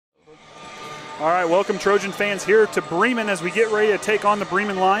All right, welcome Trojan fans here to Bremen as we get ready to take on the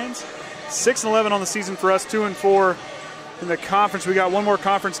Bremen Lions. 6-11 on the season for us, 2-4 in the conference. We got one more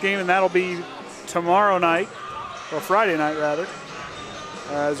conference game, and that'll be tomorrow night, or Friday night rather,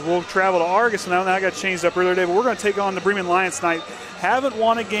 as we'll travel to Argus. Now that got changed up earlier today, but we're going to take on the Bremen Lions tonight. Haven't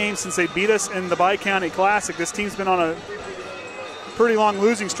won a game since they beat us in the Bi-County Classic. This team's been on a pretty long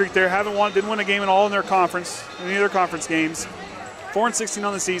losing streak there. Didn't win a game at all in their conference, in any of their conference games. 4-16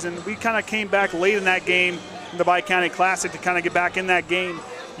 on the season. We kind of came back late in that game in the Bi-County Classic to kind of get back in that game.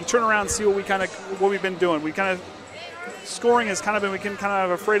 You turn around and see what we've been doing. We kind of scoring has kind of been, we can kind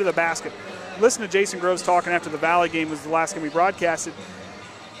of afraid of the basket. Listen to Jason Groves talking after the Valley game, was the last game we broadcasted.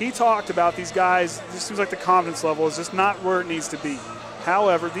 He talked about these guys. It just seems like the confidence level is just not where it needs to be.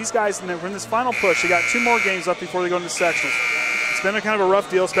 However, these guys in this final push, they got 2 more games left before they go into sectionals. It's been a kind of a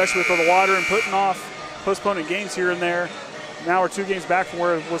rough deal, especially with the water and postponing games here and there. Now we're 2 games back from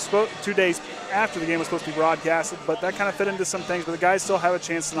where it was 2 days after the game was supposed to be broadcasted, but that kind of fit into some things. But the guys still have a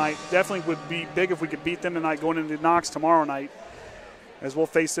chance tonight. Definitely would be big if we could beat them tonight going into Knox tomorrow night, as we'll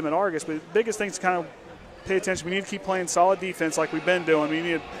face them at Argus. But the biggest thing is kind of pay attention. We need to keep playing solid defense like we've been doing. We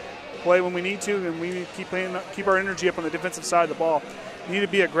need to play when we need to, and we need to keep our energy up on the defensive side of the ball. We need to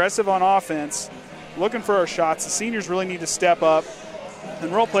be aggressive on offense, looking for our shots. The seniors really need to step up,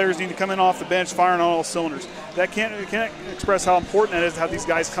 and role players need to come in off the bench firing on all cylinders. That can't express how important that is to have these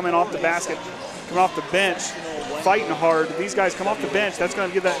guys coming off the basket, coming off the bench, fighting hard. These guys come off the bench. That's going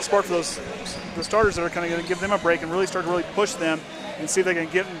to give that spark for the starters that are kind of going to give them a break and really start to push them and see if they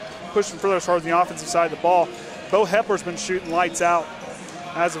can push them further as far as the offensive side of the ball. Beau Hepler's been shooting lights out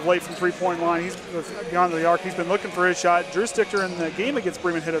as of late from three-point line. He's beyond the arc. He's been looking for his shot. Drew Stichter in the game against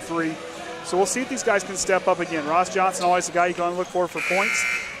Bremen hit a 3. So we'll see if these guys can step up again. Ross Johnson, always the guy you can look for points.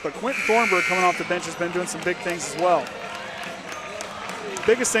 But Quentin Thornburg coming off the bench has been doing some big things as well.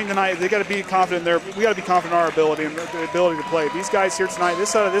 Biggest thing tonight, they got to be confident there. We got to be confident in our ability and the ability to play. These guys here tonight,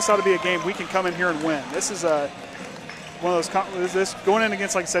 this ought to be a game we can come in here and win. This is one of those going in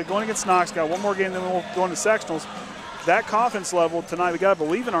against, like I said, going against Knox. Got one more game, then we'll go into sectionals. That confidence level tonight, we got to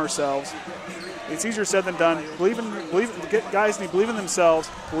believe in ourselves. It's easier said than done. Guys need to believe in themselves,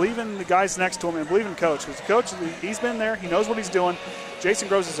 believe in the guys next to them, and believe in coach. Because the coach, he's been there. He knows what he's doing. Jason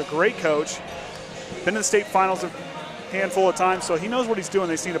Groves is a great coach. Been in the state finals a handful of times, so he knows what he's doing.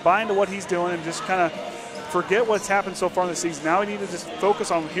 They just need to buy into what he's doing and just kind of forget what's happened so far in the season. Now we need to just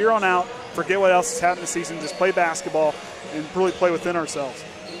focus on here on out, forget what else has happened in the season, just play basketball and really play within ourselves.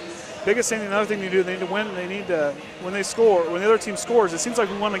 Biggest thing, another thing they do, they need to win. They need to, when they score, when the other team scores, it seems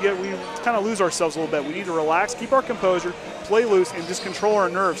like we kind of lose ourselves a little bit. We need to relax, keep our composure, play loose, and just control our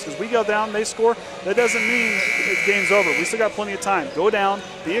nerves. Because we go down, they score, that doesn't mean the game's over. We still got plenty of time. Go down,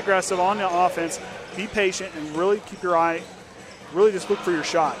 be aggressive on the offense, be patient, and really keep your eye, really just look for your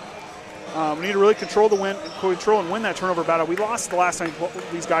shot. We need to really control and win that turnover battle. We lost the last time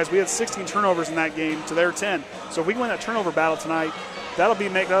these guys. We had 16 turnovers in that game to their 10. So if we win that turnover battle tonight, that'll be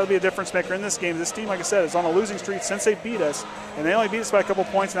a difference maker in this game. This team, like I said, is on a losing streak since they beat us, and they only beat us by a couple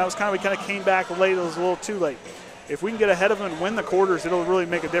points, and that was we kind of came back late. It was a little too late. If we can get ahead of them and win the quarters, it'll really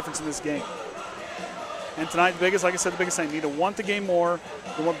make a difference in this game. And tonight, the biggest thing, you need to want the game more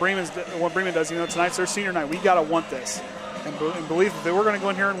than what Bremen does. Tonight's their senior night. We got to want this and believe that we're going to go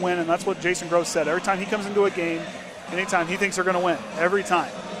in here and win, and that's what Jason Groves said. Every time he comes into a game, anytime he thinks they're going to win, every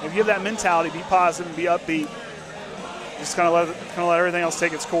time. If you have that mentality, be positive and be upbeat, just kind of let everything else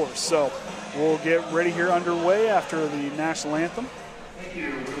take its course. So we'll get ready here underway after the national anthem. Thank you.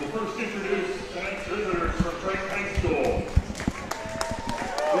 We will first introduce tonight's visitors from Triton High School.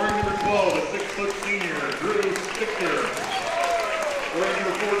 Wearing number 12, a 6-foot senior, Drew Stichter. Wearing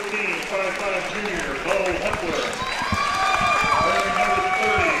number 14, 5'5" junior, Beau Hepler. Wearing number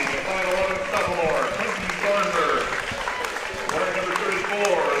 30, the 5'11" sophomore, Quentin Thornburg. Wearing number 34,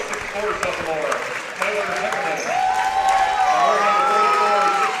 a 6'4" sophomore, Heckaman.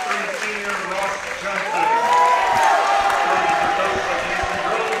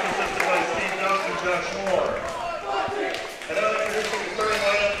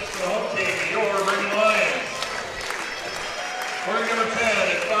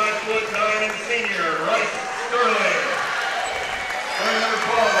 Bryce Sterling. Wearing number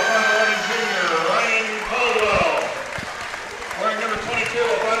 12, a 5'11" junior, Orion Caldwell. Wearing number 22,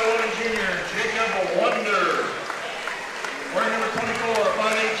 a 5'11" junior, Wunder. Wearing number 24, a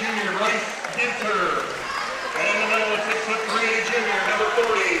 5'8" junior, Bryce Ginter. And in the middle, a 6'3" junior, number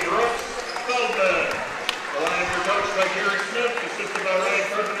 40, Feldman. The Lions are coached by Gary Smith, assisted by Ryan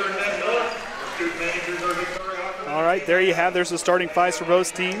Carpenter and Ned Miller. Student managers are Victoria. All right, there you have. There's the starting fives for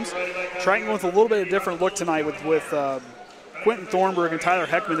both teams. Triton with a little bit of different look tonight with Quentin Thornburg and Tyler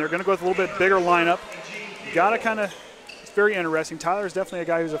Heckaman. They're going to go with a little bit bigger lineup. Got to kind of, it's very interesting. Tyler is definitely a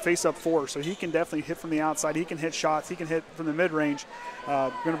guy who's a face-up four, so he can definitely hit from the outside. He can hit shots. He can hit from the mid-range.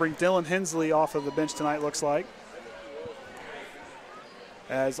 Going to bring Dylan Hensley off of the bench tonight, looks like.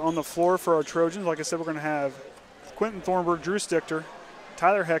 As on the floor for our Trojans, like I said, we're going to have Quentin Thornburg, Drew Stichter,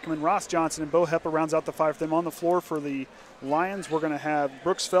 Tyler Heckaman, Ross Johnson, and Beau Hepler rounds out the five for them. On the floor for the Lions, we're going to have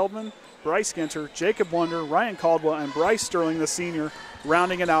Brooks Feldman, Bryce Ginter, Jacob Wunder, Ryan Caldwell, and Bryce Sterling, the senior,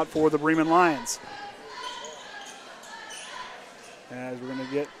 rounding it out for the Bremen Lions. As we're going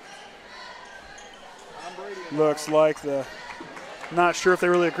to get, looks like the, not sure if they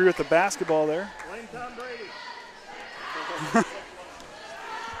really agree with the basketball there. Blame Tom Brady.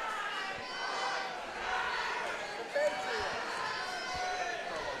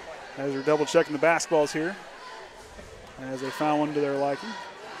 As they're double checking the basketballs here, as they found one to their liking.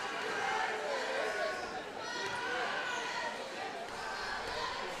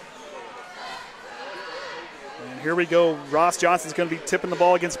 And here we go. Ross Johnson's going to be tipping the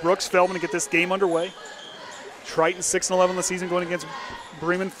ball against Brooks Feldman to get this game underway. Triton 6-11 the season, going against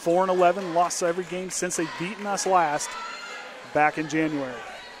Bremen 4-11. Lost every game since they've beaten us last back in January.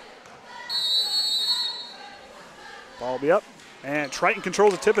 Ball will be up. And Triton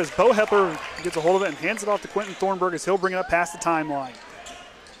controls the tip as Beau Hepler gets a hold of it and hands it off to Quentin Thornburg as he'll bring it up past the timeline.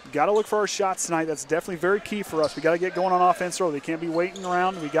 Got to look for our shots tonight. That's definitely very key for us. We got to get going on offense early. They can't be waiting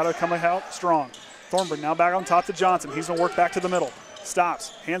around. We got to come out strong. Thornburg now back on top to Johnson. He's going to work back to the middle. Stops.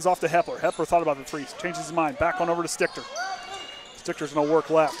 Hands off to Hepler. Hepler thought about the three. Changes his mind. Back on over to Stichter. Stichter's going to work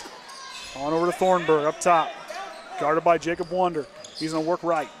left. On over to Thornburg up top. Guarded by Jacob Wunder. He's going to work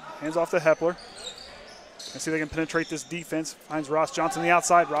right. Hands off to Hepler. And see if they can penetrate this defense. Finds Ross Johnson on the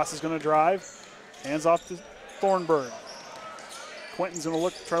outside. Ross is going to drive. Hands off to Thornburg. Quentin's going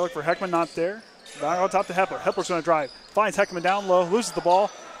to try to look for Heckaman, not there. Back on top to Hepler. Hepler's going to drive. Finds Heckaman down low, loses the ball.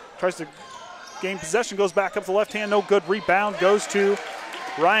 Tries to gain possession, goes back up the left hand, no good. Rebound goes to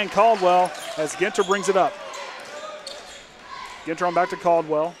Ryan Caldwell as Ginter brings it up. Ginter on back to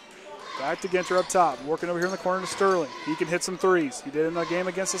Caldwell. Back to Ginter up top, working over here in the corner to Sterling. He can hit some threes. He did in the game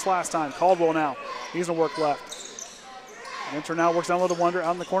against us last time. Caldwell now, he's going to work left. Ginter now works down low to Wunder,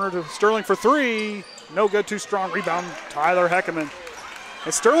 out in the corner to Sterling for three. No good, too strong. Rebound, Tyler Heckaman.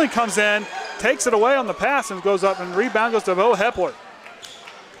 And Sterling comes in, takes it away on the pass and goes up, and rebound goes to Beau Hepler.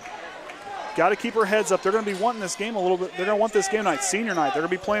 Got to keep our heads up. They're going to be wanting this game a little bit. They're going to want this game night, senior night. They're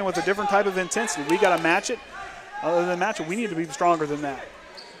going to be playing with a different type of intensity. We got to match it. Other than match it, we need to be stronger than that.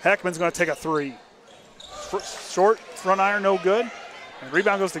 Heckaman's going to take a three. Short, front iron, no good. And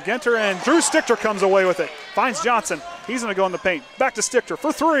rebound goes to Ginter, and Drew Stichter comes away with it. Finds Johnson. He's going to go in the paint. Back to Stichter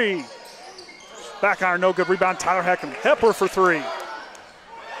for three. Back iron, no good. Rebound, Tyler Heckaman. Hepler for three.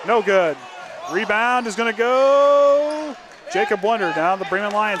 No good. Rebound is going to go. Jacob Wunder. Now the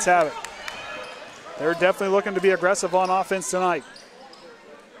Bremen Lions have it. They're definitely looking to be aggressive on offense tonight.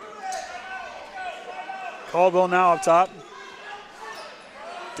 Caldwell now up top.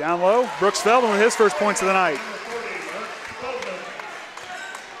 Down low, Brooks Feldman with his first points of the night.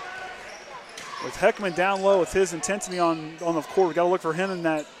 With Heckaman down low with his intensity on the court, we got to look for him in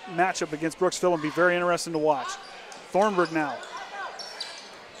that matchup against Brooks Feldman. Be very interesting to watch. Thornburg now.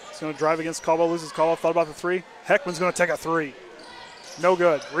 He's going to drive against Caldwell, loses Caldwell, thought about the three. Heckaman's going to take a three. No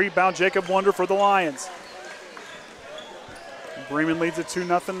good. Rebound, Jacob Wunder for the Lions. Bremen leads it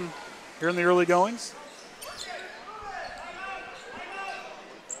 2-0 here in the early goings.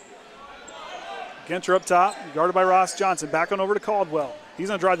 Ginter up top, guarded by Ross Johnson. Back on over to Caldwell. He's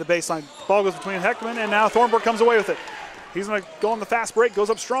going to drive the baseline. Ball goes between Heckaman, and now Thornburg comes away with it. He's going to go on the fast break, goes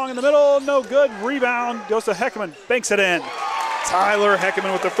up strong in the middle. No good. Rebound goes to Heckaman. Banks it in. Tyler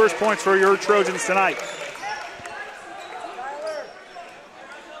Heckaman with the first points for your Trojans tonight.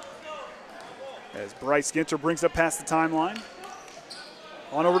 As Bryce Ginter brings up past the timeline.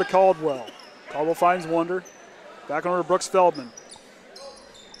 On over to Caldwell. Caldwell finds Wunder. Back on over to Brooks Feldman.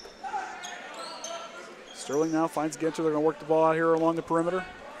 Sterling now finds Ginter. They're going to work the ball out here along the perimeter.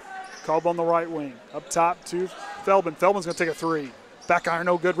 Caldwell on the right wing. Up top to Feldman. Feldman's going to take a three. Back iron,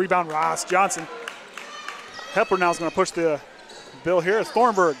 no good. Rebound, Ross Johnson. Hepler now is going to push the bill here. It's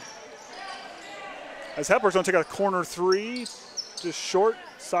Thornburg. As Hepler's going to take a corner three. Just short,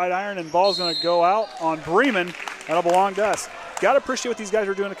 side iron, and ball's going to go out on Bremen. That'll belong to us. Got to appreciate what these guys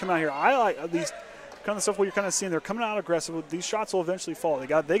are doing to come out here. I like these kind of stuff where you're kind of seeing they're coming out aggressive. These shots will eventually fall. They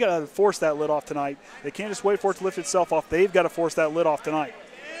got to force that lid off tonight. They can't just wait for it to lift itself off. They've got to force that lid off tonight.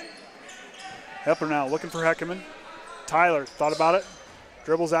 Hepler now looking for Heckaman. Tyler thought about it.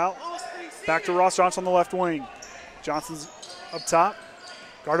 Dribbles out. Back to Ross Johnson on the left wing. Johnson's up top.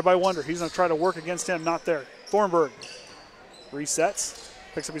 Guarded by Wunder. He's going to try to work against him. Not there. Thornburg. Resets,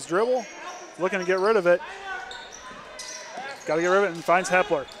 picks up his dribble, looking to get rid of it. Got to get rid of it and finds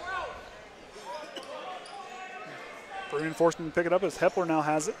Hepler. Bremen forced him to pick it up as Hepler now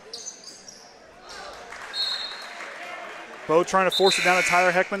has it. Beau trying to force it down to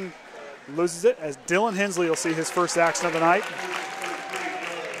Tyler Heckaman, loses it as Dylan Hensley will see his first action of the night.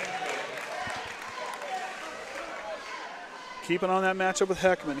 Keeping on that matchup with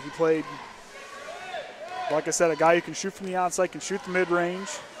Heckaman. He played, like I said, a guy who can shoot from the outside, can shoot the mid-range.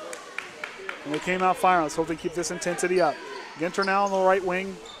 And they came out firing. Let's hope they keep this intensity up. Ginter now on the right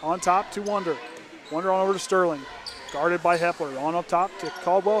wing, on top to Wunder. Wunder on over to Sterling. Guarded by Hepler. On up top to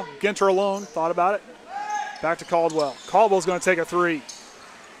Caldwell. Ginter alone, thought about it. Back to Caldwell. Caldwell's going to take a three.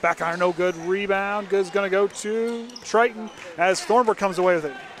 Back iron, no good. Rebound is going to go to Triton as Thornburg comes away with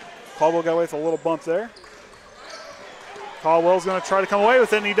it. Caldwell got away with a little bump there. Caldwell's going to try to come away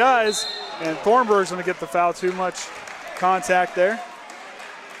with it, and he does. And Thornburg's going to get the foul. Too much contact there.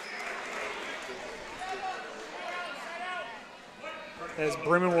 As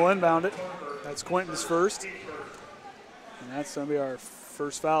Bremen will inbound it. That's Quentin's first. And that's going to be our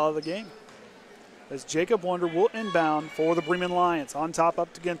first foul of the game. As Jacob Wunder will inbound for the Bremen Lions. On top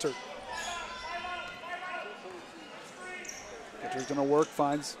up to Ginter. Ginter's going to work,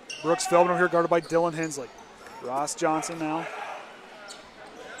 finds Brooks Feldman over here, guarded by Dylan Hensley. Ross Johnson now.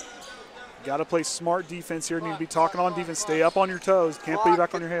 Got to play smart defense here. Need to be talking on defense. Stay up on your toes. Can't be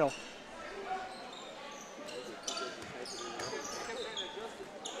back on your heel.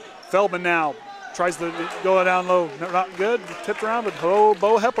 Feldman now tries to go down low. Not good. Tipped around, but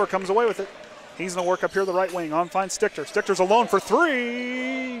Beau Hepler comes away with it. He's going to work up here the right wing. On finds Stichter. Stichter's alone for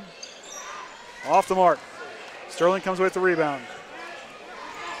three. Off the mark. Sterling comes away with the rebound.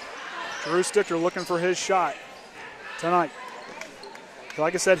 Drew Stichter looking for his shot tonight.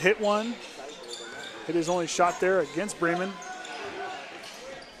 Like I said, hit one. Hit his only shot there against Bremen.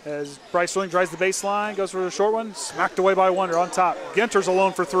 As Bryce Sterling drives the baseline, goes for the short one. Smacked away by Wunder on top. Ginter's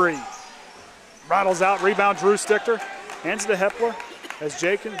alone for three. Rattles out, rebound, Drew Stichter. Hands it to Hepler as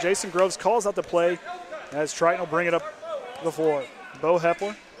Jason Groves calls out the play as Triton will bring it up the floor. Beau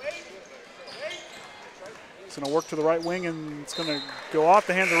Hepler. It's going to work to the right wing, and it's going to go off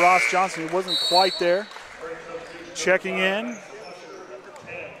the hands of Ross Johnson. He wasn't quite there. Checking in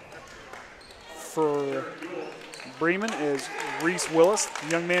for Bremen is Reece Willis.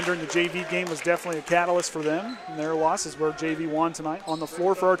 The young man during the JV game was definitely a catalyst for them. And their loss is where JV won tonight. On the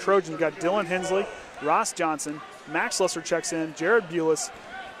floor for our Trojans, we've got Dylan Hensley, Ross Johnson, Max Slusser checks in, Jared Bules,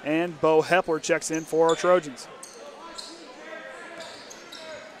 and Beau Hepler checks in for our Trojans.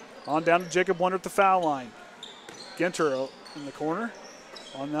 On down to Jacob Wunder at the foul line. Ginter in the corner,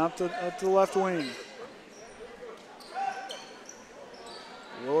 on up to the left wing.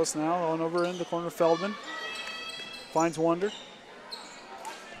 Willis now on over in the corner of Feldman. Finds Wunder.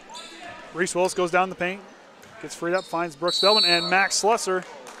 Reece Willis goes down the paint, gets freed up, finds Brooks Feldman, and Max Slusser.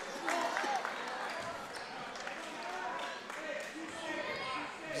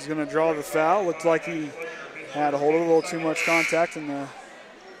 He's going to draw the foul. Looked like he had a hold of a little too much contact in the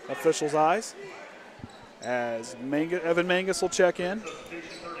official's eyes. As Evan Manges will check in.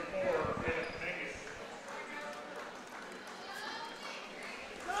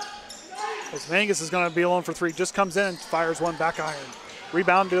 As Manges is going to be alone for three, just comes in and fires one back iron.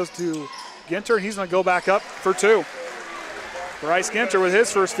 Rebound goes to Ginter, and he's going to go back up for two. Bryce Ginter with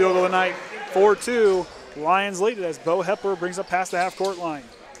his first field goal of the night, 4-2. Lions lead it as Beau Hepler brings up past the half-court line.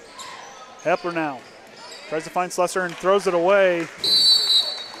 Hepler now tries to find Slusser and throws it away.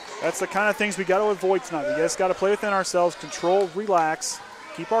 That's the kind of things we got to avoid tonight. We just got to play within ourselves, control, relax,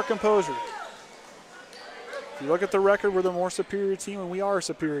 keep our composure. If you look at the record, we're the more superior team, and we are a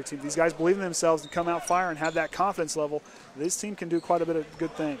superior team. These guys believe in themselves and come out fire and have that confidence level. This team can do quite a bit of good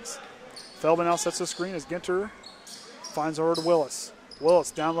things. Feldman now sets the screen as Ginter finds over to Willis.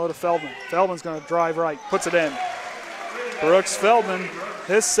 Willis down low to Feldman. Feldman's going to drive right, puts it in. Brooks Feldman,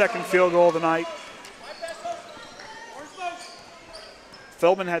 his second field goal of the night.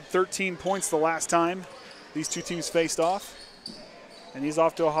 Feldman had 13 points the last time these two teams faced off. And he's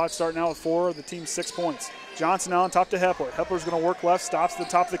off to a hot start now with 4 of the team's 6 points. Johnson now on top to Hepler. Hepler's going to work left, stops at the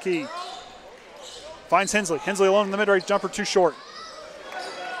top of the key. Finds Hensley. Hensley alone in the mid-range jumper, too short.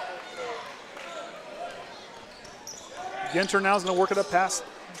 Ginter now is going to work it up past.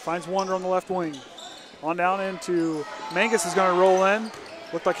 Finds Wunder on the left wing. On down into Manges is going to roll in.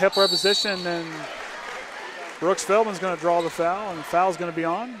 Looked like Hepler position, and then Brooks Feldman's going to draw the foul, and the foul's going to be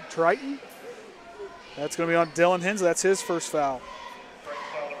on Triton. That's going to be on Dylan Hensley. That's his first foul.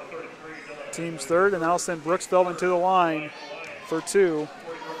 Team's third, and that'll send Brooks Feldman to the line for 2.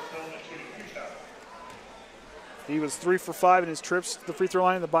 He was 3 for 5 in his trips to the free throw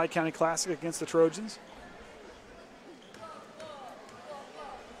line in the Bi-County Classic against the Trojans.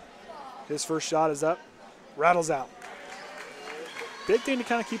 His first shot is up, rattles out. Big thing to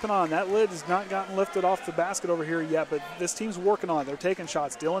kind of keep an eye on. That lid has not gotten lifted off the basket over here yet, but this team's working on it. They're taking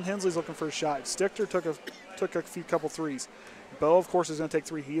shots. Dylan Hensley's looking for a shot. Stichter took a couple threes. Beau, of course, is going to take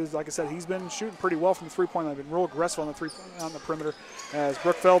 3. He is, like I said, he's been shooting pretty well from the three-point line. Been real aggressive on the perimeter. As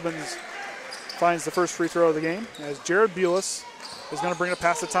Brooke Feldman finds the first free throw of the game. As Jared Bules is going to bring it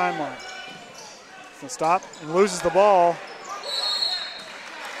past the timeline. He's going to stop and loses the ball.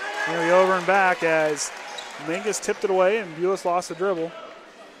 Nearly over and back as Manges tipped it away and Bules lost the dribble.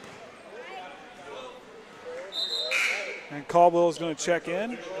 And Caldwell is going to check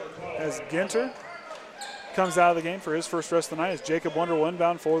in as Ginter comes out of the game for his first rest of the night as Jacob Wunder will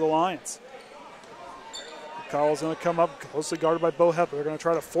inbound for the Lions. Caldwell's going to come up closely guarded by Beau Hepler. They're going to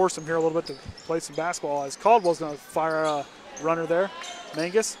try to force him here a little bit to play some basketball as Caldwell's going to fire a runner there.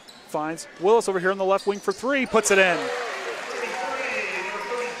 Manges finds Willis over here on the left wing for 3, puts it in.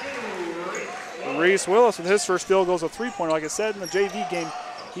 Reece Willis with his first field goal is a three-pointer. Like I said, in the JV game,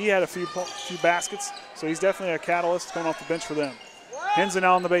 he had a few baskets, so he's definitely a catalyst coming off the bench for them. Hensley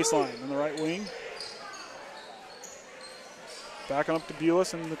now on the baseline in the right wing. Backing up to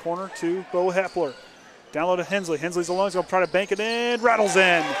Bules in the corner to Beau Hepler. Down low to Hensley. Hensley's alone. He's going to try to bank it in. Rattles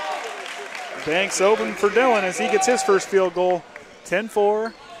in. Banks open for Dylan as he gets his first field goal.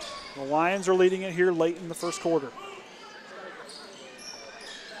 10-4. The Lions are leading it here late in the first quarter.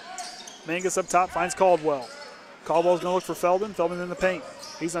 Manges up top finds Caldwell. Caldwell's going to look for Feldman. Feldman in the paint.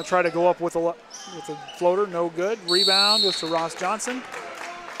 He's going to try to go up with a floater. No good. Rebound goes to Ross Johnson.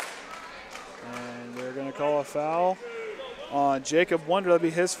 And they're going to call a foul on Jacob Wunder. That'll be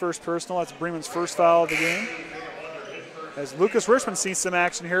his first personal. That's Bremen's first foul of the game. As Lucas Richman sees some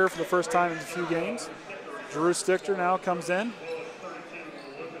action here for the first time in a few games. Drew Stichter now comes in.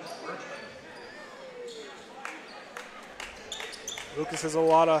 Lucas has a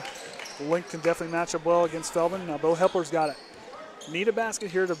lot of length, can definitely match up well against Feldman. Now Beau Hepler's got it. Need a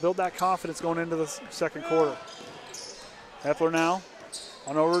basket here to build that confidence going into the second quarter. Hepler now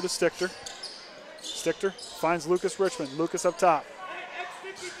on over to Stichter. Stichter finds Lucas Richman. Lucas up top.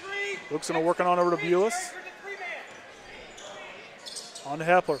 Luke's going to work on over to Bules. On to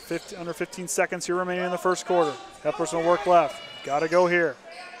Hepler. Under 15 seconds here remaining in the first quarter. Hepler's going to work left. Got to go here.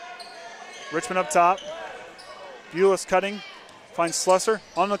 Richman up top. Bules cutting. Finds Slusser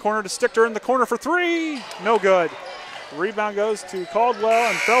on the corner to Stichter in the corner for 3. No good. The rebound goes to Caldwell,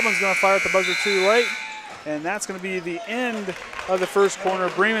 and Feldman's going to fire at the buzzer too late. And that's going to be the end of the first quarter.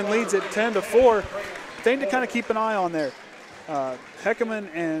 Bremen leads it 10-4. Thing to kind of keep an eye on there. Heckaman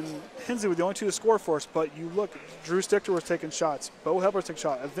and Hensley were the only two to score for us, but you look, Drew Stichter was taking shots. Beau Hepler took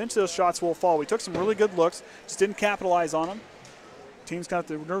shots. Eventually those shots will fall. We took some really good looks, just didn't capitalize on them. Team's got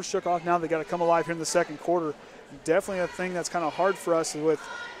the nerves shook off now. They got to come alive here in the second quarter. Definitely a thing that's kind of hard for us with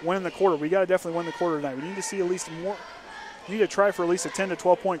winning the quarter. We got to definitely win the quarter tonight. We need to see at least more. We need to try for at least a 10 to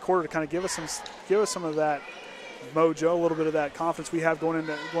 12 point quarter to kind of give us some of that mojo, a little bit of that confidence we have going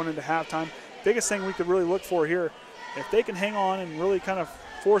into halftime. Biggest thing we could really look for here, if they can hang on and really kind of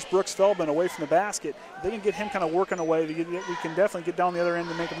force Brooks Feldman away from the basket, if they can get him kind of working away, we can definitely get down the other end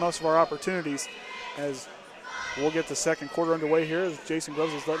and make the most of our opportunities. As we'll get the second quarter underway here, as Jason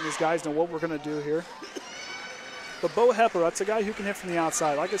Groves is letting these guys know what we're going to do here. But Beau Hepler, that's a guy who can hit from the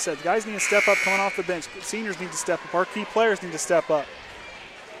outside. Like I said, the guys need to step up coming off the bench. Seniors need to step up. Our key players need to step up.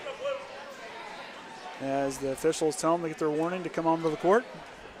 As the officials tell them to get their warning to come onto the court.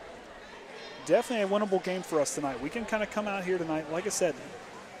 Definitely a winnable game for us tonight. We can kind of come out here tonight, like I said,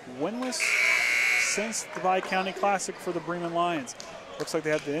 winless since the Bi-County Classic for the Bremen Lions. Looks like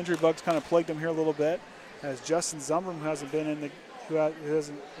they had the injury bugs kind of plagued them here a little bit. As Justin Zumbrum, who hasn't been in who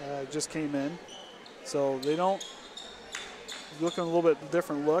hasn't just came in. So they don't. Looking a little bit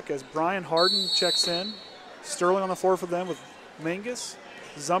different look as Brian Hardin checks in. Sterling on the floor for them with Manges.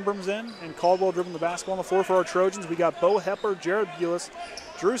 Zumbrum's in, and Caldwell dribbling the basketball on the floor for our Trojans. We got Beau Hepler, Jared Bules,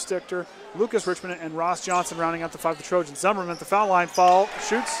 Drew Stichter, Lucas Richman, and Ross Johnson rounding out the 5 for the Trojans. Zumbrum at the foul line,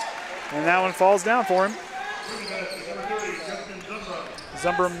 shoots, and that one falls down for him.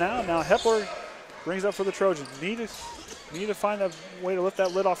 Zumbrum now Hepler brings up for the Trojans. Need to find a way to lift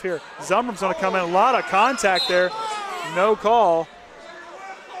that lid off here. Zumbrum's going to come in. A lot of contact there. No call.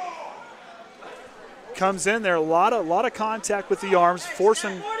 Comes in there. A lot of contact with the arms,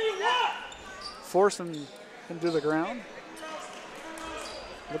 forcing him to the ground.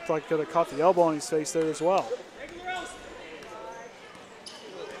 Looked like could have caught the elbow on his face there as well.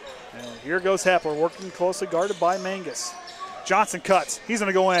 And here goes Hepler, working closely guarded by Manges. Johnson cuts. He's going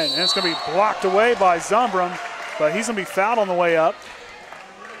to go in, and it's going to be blocked away by Zumbrum. but he's going to be fouled on the way up.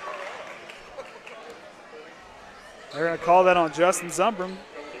 They're going to call that on Justin Zumbrum.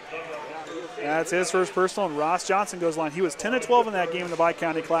 That's his first personal, and Ross Johnson goes line. He was 10 of 12 in that game in the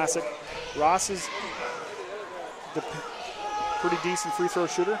Bi-County Classic. Ross is the pretty decent free throw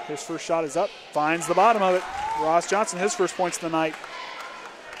shooter. His first shot is up, finds the bottom of it. Ross Johnson, his first points of the night.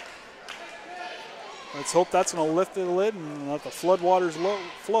 Let's hope that's going to lift the lid and let the floodwaters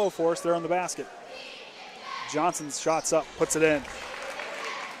flow for us there on the basket. Johnson's shot's up, puts it in.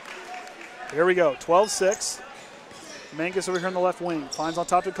 Here we go, 12-6. Manges over here on the left wing, finds on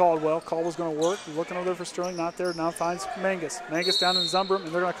top to Caldwell. Caldwell's going to work, looking over there for Sterling, not there, now finds Manges. Manges down in Zumbrum, and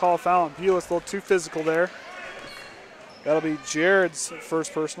they're going to call a foul on Bules, a little too physical there. That'll be Jared's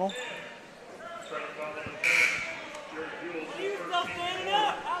first personal.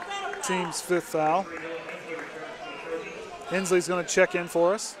 Team's fifth foul. Hensley's going to check in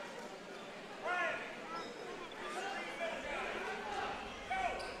for us.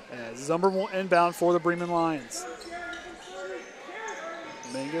 As Zumbrum will inbound for the Bremen Lions.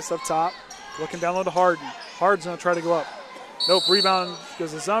 Manges up top, looking down low to Hardin. Hardin's going to try to go up. Nope, rebound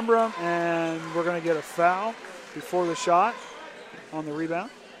goes to Zumbrum, and we're going to get a foul before the shot on the rebound.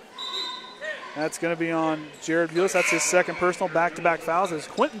 That's going to be on Jared Bules. That's his second personal, back-to-back fouls as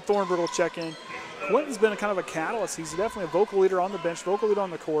Quentin Thornburg will check in. Quentin's been a kind of a catalyst. He's definitely a vocal leader on the bench, vocal leader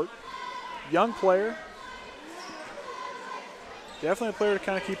on the court. Young player. Definitely a player to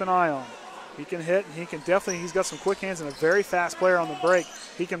kind of keep an eye on. He can hit, and he's got some quick hands and a very fast player on the break.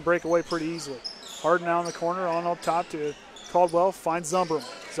 He can break away pretty easily. Hardin now in the corner, on up top to Caldwell, finds Zumbrum.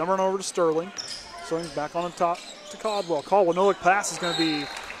 Zumbrum over to Sterling. Sterling's back on the top to Caldwell. Caldwell, no look pass is going to be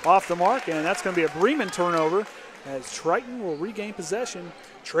off the mark, and that's going to be a Bremen turnover as Triton will regain possession,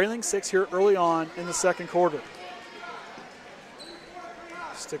 trailing 6 here early on in the second quarter.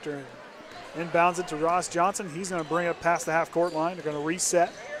 Stichter inbounds it to Ross Johnson. He's going to bring it past the half-court line. They're going to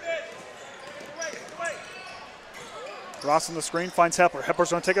reset. Ross on the screen, finds Hepler.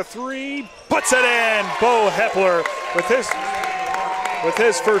 Hepler's going to take a three, puts it in. Beau Hepler with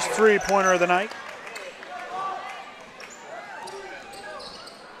his first three-pointer of the night.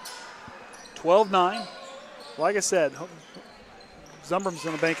 12-9. Like I said, Zumbrum's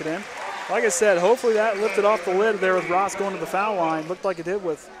going to bank it in. Like I said, hopefully that lifted off the lid there with Ross going to the foul line. Looked like it did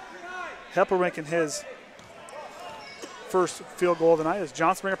with Hepler making his first field goal of the night as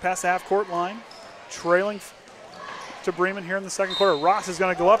Johnson bring it past the half-court line, trailing to Bremen here in the second quarter. Ross is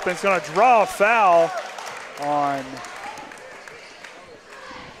going to go up and it's going to draw a foul on,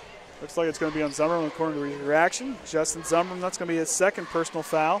 looks like it's going to be on Zumbrum according to the reaction. Justin Zumbrum, that's going to be his second personal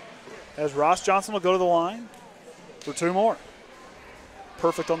foul as Ross Johnson will go to the line for two more.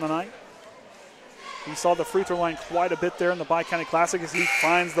 Perfect on the night. He saw the free throw line quite a bit there in the Bi-County Classic as he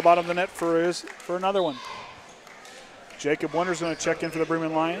finds the bottom of the net for another one. Jacob Wunder's going to check in for the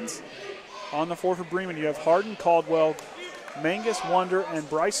Bremen Lions. On the floor for Bremen, you have Hardin, Caldwell, Manges, Wunder, and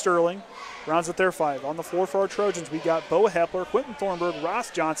Bryce Sterling. Rounds at their five. On the floor for our Trojans, we got Beau Hepler, Quentin Thornburg, Ross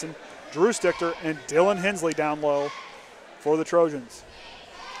Johnson, Drew Stichter, and Dylan Hensley down low for the Trojans.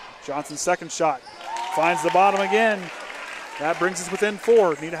 Johnson's second shot finds the bottom again. That brings us within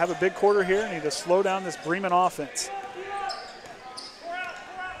four. Need to have a big quarter here. Need to slow down this Bremen offense.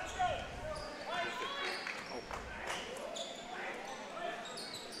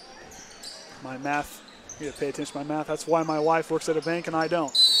 My math, you need to pay attention to my math. That's why my wife works at a bank and I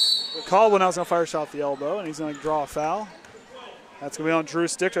don't. Caldwell now's going to fire a shot at the elbow, and he's going to draw a foul. That's going to be on Drew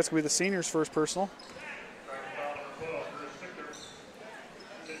Stichter. That's going to be the senior's first personal.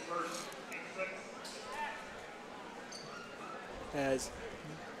 As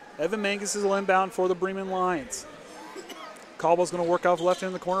Evan Manges is inbound for the Bremen Lions. Caldwell's going to work off left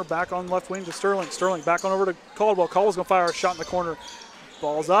in the corner, back on left wing to Sterling. Sterling back on over to Caldwell. Caldwell's going to fire a shot in the corner.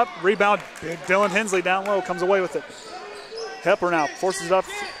 Ball's up, rebound, big Dylan Hensley down low, comes away with it. Hepler now forces it up.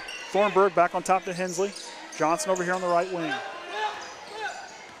 Thornburg back on top to Hensley. Johnson over here on the right wing.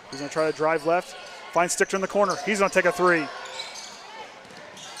 He's going to try to drive left. Finds Stichter in the corner. He's going to take a three.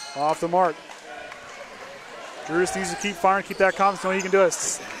 Off the mark. Drew just needs to keep firing, keep that confidence, knowing he can do it.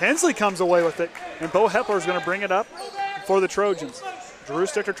 Hensley comes away with it, and Beau Hepler is going to bring it up for the Trojans. Drew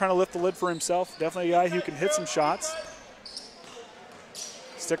Stichter trying to lift the lid for himself. Definitely a guy who can hit some shots.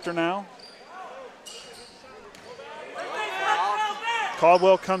 Stichter now.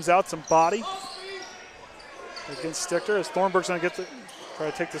 Caldwell comes out, some body against Stichter as Thornburg's going to try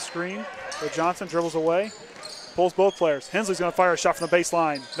to take the screen. But Johnson dribbles away, pulls both players. Hensley's going to fire a shot from the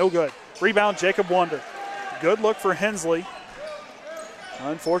baseline. No good. Rebound, Jacob Wunder. Good look for Hensley.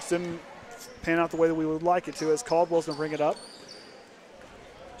 Unfortunately, didn't pan out the way that we would like it to as Caldwell's going to bring it up.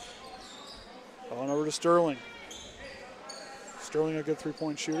 On over to Sterling. Sterling, a good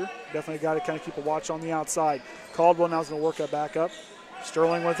three-point shooter. Definitely a guy to kind of keep a watch on the outside. Caldwell now is going to work that back up.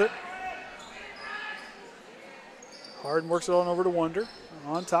 Sterling with it. Hardin works it on over to Wunder.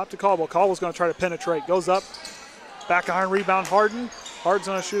 On top to Caldwell. Caldwell's going to try to penetrate. Goes up. Back iron rebound, Hardin. Hardin's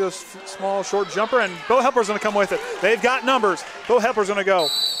going to shoot a small, short jumper, and Beau Hepler's going to come with it. They've got numbers. Beau Hepler's going to go.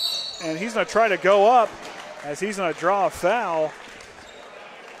 And he's going to try to go up as he's going to draw a foul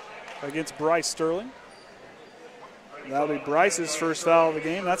against Bryce Sterling. That'll be Bryce's first foul of the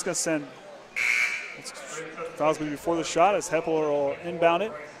game. That's going to send fouls before the shot as Hepler will inbound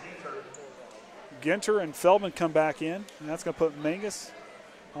it. Ginter and Feldman come back in, and that's going to put Manges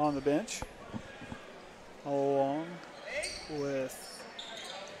on the bench along with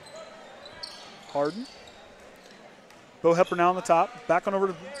Hardin. Beau Hepler now on the top. Back on over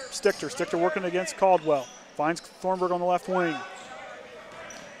to Stichter. Stichter working against Caldwell. Finds Thornburg on the left wing.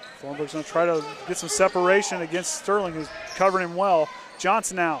 Thornburg's going to try to get some separation against Sterling, who's covering him well.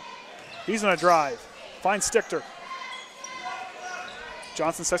 Johnson now. He's going to drive. Finds Stichter.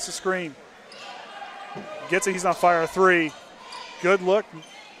 Johnson sets the screen. Gets it. He's on fire. A three. Good look.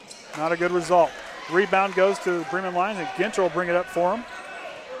 Not a good result. Rebound goes to the Bremen line, and Ginter will bring it up for him.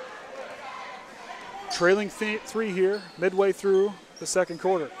 Trailing three here, midway through the second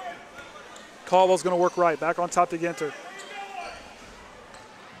quarter. Caldwell's going to work right. Back on top to Ginter.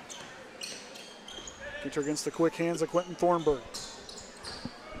 Ginter against the quick hands of Quentin Thornburg.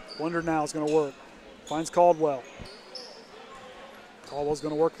 Wunder now is going to work. Finds Caldwell. Caldwell's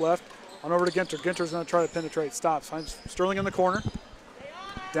going to work left. On over to Ginter. Ginter's going to try to penetrate. Stops. Finds Sterling in the corner.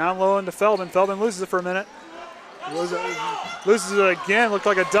 Down low into Feldman. Feldman loses it for a minute. Loses it again. Looked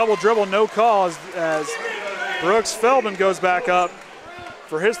like a double dribble. No call as Brooks Feldman goes back up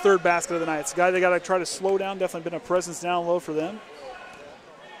for his third basket of the night. It's a guy they got to try to slow down. Definitely been a presence down low for them.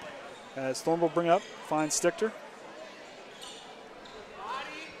 As Thornburg will bring up. Finds Stichter.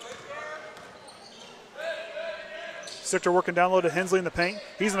 Stichter working down low to Hensley in the paint.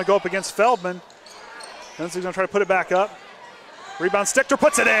 He's going to go up against Feldman. Hensley's going to try to put it back up. Rebound, Stichter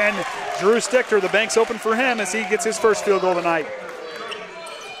puts it in. Drew Stichter, the bank's open for him as he gets his first field goal tonight.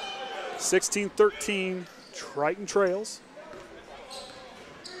 16-13, Triton trails.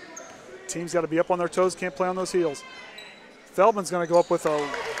 Team's got to be up on their toes, can't play on those heels. Feldman's going to go up with a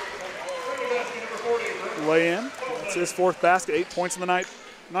lay-in. That's his fourth basket, 8 points in the night.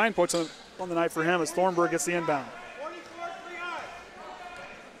 9 points on the night for him as Thornburg gets the inbound.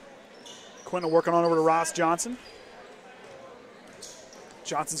 Quentin working on over to Ross Johnson.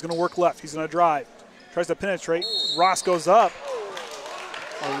 Johnson's going to work left. He's going to drive. Tries to penetrate. Ross goes up.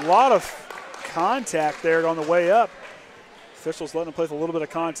 A lot of contact there on the way up. Officials letting him play with a little bit of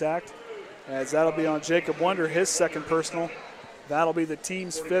contact, as that'll be on Jacob Wunder, his second personal. That'll be the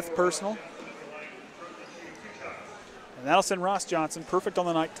team's fifth personal. And that'll send Ross Johnson, perfect on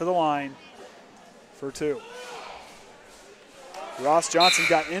the night, to the line for two. Ross Johnson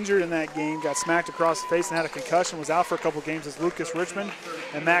got injured in that game, got smacked across the face and had a concussion, was out for a couple games as Lucas Richman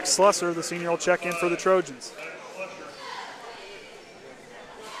and Max Slusser, the senior, will check in for the Trojans.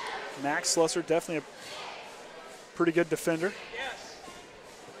 Max Slusser, definitely a pretty good defender.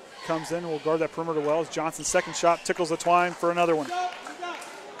 Comes in and will guard that perimeter well as Johnson's second shot tickles the twine for another one.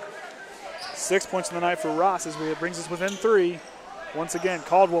 6 points in the night for Ross as it brings us within three. Once again,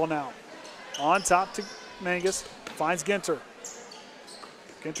 Caldwell now. On top to Manges, finds Ginter.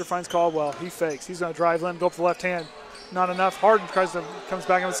 Ginter finds Caldwell. He fakes. He's going to drive in, go up the left hand. Not enough. Hardin comes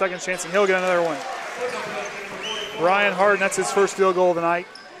back on the second chance, and he'll get another one. Brian Hardin, that's his first field goal of the night.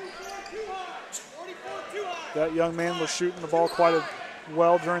 That young man was shooting the ball quite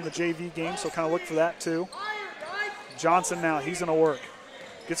well during the JV game, so kind of look for that too. Johnson now, he's going to work.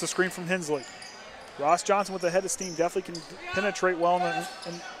 Gets a screen from Hensley. Ross Johnson with a head of steam definitely can penetrate well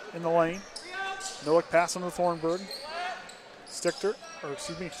in the lane. No look pass on to Thornburg.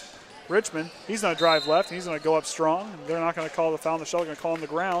 Richman, he's going to drive left, and he's going to go up strong. They're not going to call the foul on the shell, they're going to call on the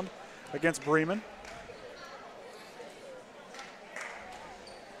ground against Bremen.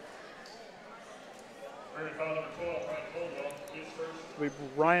 It'll be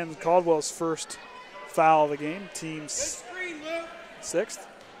Ryan Caldwell's first foul of the game, team's sixth.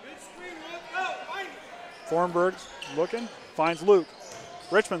 Thornburg looking, finds Luke.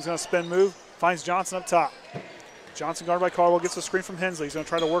 Richman's going to spin move, finds Johnson up top. Johnson guarded by Caldwell, gets a screen from Hensley. He's going to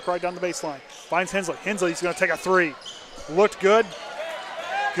try to work right down the baseline. Finds Hensley. Hensley's going to take a three. Looked good.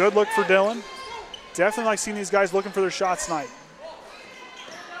 Good look for Dylan. Definitely like seeing these guys looking for their shots tonight.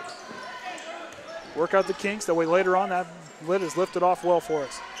 Work out the kinks. That way later on that lid is lifted off well for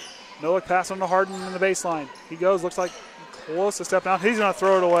us. No look pass on to Hardin in the baseline. He goes, looks like close to stepping out. He's going to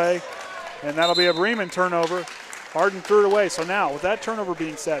throw it away. And that'll be a Bremen turnover Hardin threw it away. So now, with that turnover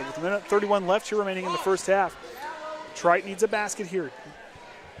being said, with a minute 31 left here remaining in the first half, Triton needs a basket here.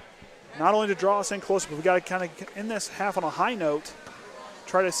 Not only to draw us in closer, but we got to kind of end this half on a high note,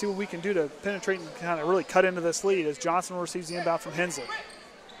 try to see what we can do to penetrate and kind of really cut into this lead as Johnson receives the inbound from Hensley.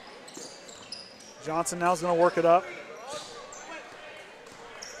 Johnson now is going to work it up.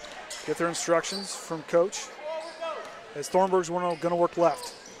 Get their instructions from coach as Thornburg's going to work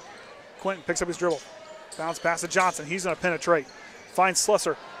left. Quentin picks up his dribble. Bounce pass to Johnson. He's going to penetrate. Finds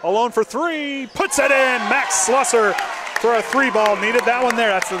Slusser. Alone for three. Puts it in. Max Slusser for a three ball. Needed that one there.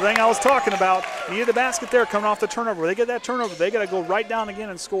 That's the thing I was talking about. Needed the basket there coming off the turnover. They get that turnover. They got to go right down again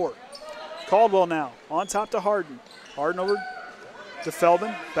and score. Caldwell now on top to Hardin. Hardin over to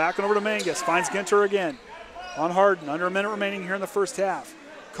Feldman. Backing over to Manges. Finds Ginter again. On Hardin. Under a minute remaining here in the first half.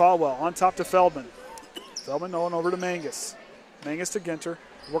 Caldwell on top to Feldman. Feldman on over to Manges. Manges to Ginter.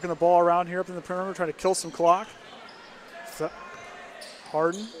 Working the ball around here up in the perimeter, trying to kill some clock.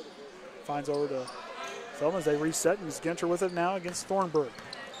 Hardin finds over to Feldman as they reset, and he's Ginter with it now against Thornburg.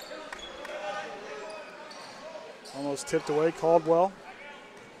 Almost tipped away, Caldwell.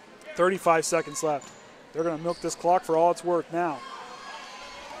 35 seconds left. They're going to milk this clock for all it's worth now.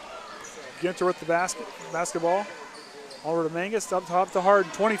 Ginter with the basketball. Over to Manges, up top to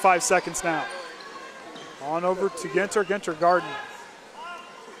Hardin. 25 seconds now. On over to Ginter. Ginter guarding.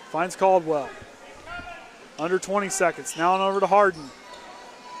 Finds Caldwell. Under 20 seconds. Now on over to Hardin.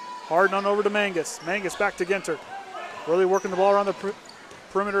 Hardin on over to Manges. Manges back to Ginter. Really working the ball around the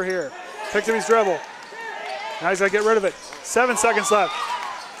perimeter here. Picks up his dribble. Now he's got to get rid of it. 7 seconds left.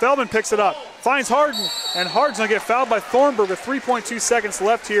 Feldman picks it up. Finds Hardin. And Hardin's going to get fouled by Thornburg with 3.2 seconds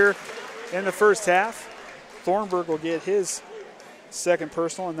left here in the first half. Thornburg will get his second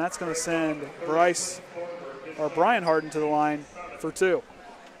personal, and that's going to send Brian Hardin to the line for two.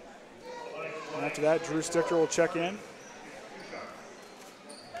 And after that, Drew Stichter will check in,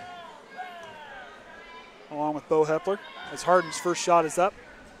 along with Beau Hepler, as Hardin's first shot is up.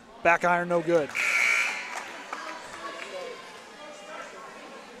 Back iron, no good.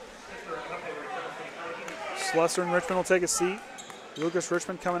 Slusser and Richman will take a seat. Lucas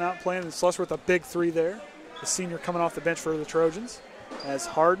Richman coming out playing, and Slusser with a big three there. The senior coming off the bench for the Trojans, as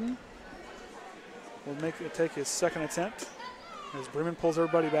Hardin will take his second attempt as Bremen pulls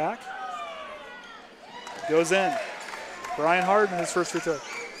everybody back. Goes in. Brian Hardin, his first free throw.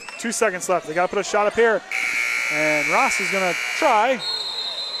 2 seconds left. They got to put a shot up here. And Ross is going to try.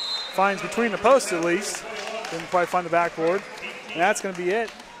 Finds between the posts at least. Didn't quite find the backboard. And that's going to be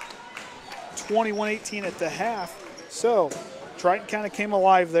it. 21-18 at the half. So Triton kind of came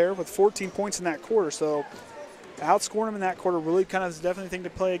alive there with 14 points in that quarter. So outscoring them in that quarter really kind of is definitely a thing to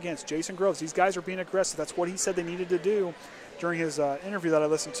play against. Jason Groves, these guys are being aggressive. That's what he said they needed to do during his interview that I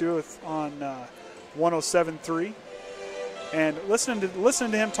listened to on 107.3. And listening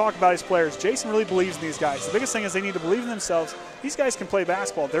to him talk about his players, Jason really believes in these guys. The biggest thing is they need to believe in themselves. These guys can play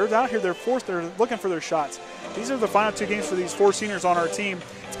basketball. They're out here, they're looking for their shots. These are the final two games for these four seniors on our team.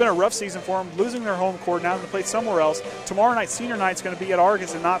 It's been a rough season for them, losing their home court. Now they're going to play somewhere else. Tomorrow night, senior night's going to be at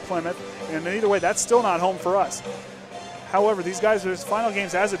Argus and not Plymouth. And either way, that's still not home for us. However, these guys, their final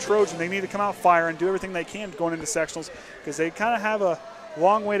games as a Trojan, they need to come out fire and do everything they can going into sectionals because they kind of have a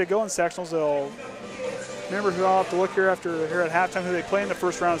long way to go in sectionals. They'll remember who I'll have to look here at halftime who they play in the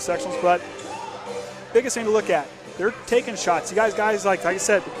first round of sectionals. But biggest thing to look at, they're taking shots. You guys like I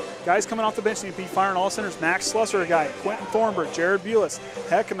said, guys coming off the bench need to be firing all centers. Max Slusser, a guy, Quentin Thornburg, Jared Bules,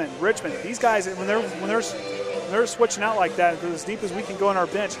 Heckaman, Richman. These guys, when they're switching out like that, as deep as we can go on our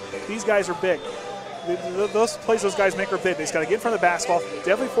bench, these guys are big. Those plays those guys make are big. They just got to get in front of the basketball,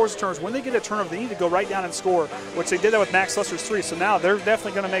 definitely force the turnovers. When they get a turnover, they need to go right down and score, which they did that with Max Slusser's three. So now they're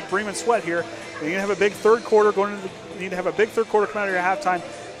definitely going to make Bremen sweat here. They need to have a big third quarter coming out of your halftime,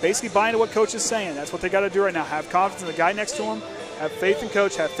 basically buying to what coach is saying. That's what they got to do right now. Have confidence in the guy next to them. Have faith in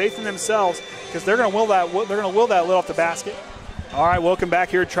coach. Have faith in themselves because they're going to will that. They're going to will that lid off the basket. All right, welcome back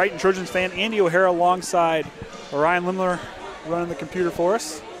here, Triton Trojans fan Andy O'Hara alongside Orion Lemler running the computer for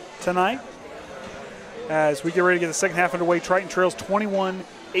us tonight. As we get ready to get the second half underway, Triton trails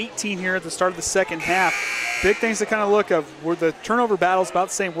 21-18 here at the start of the second half. Big things to kind of look of. The turnover battle is about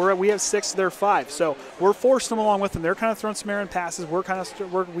the same. We have 6, they're 5. So we're forcing them along with them. They're kind of throwing some errant passes. We kind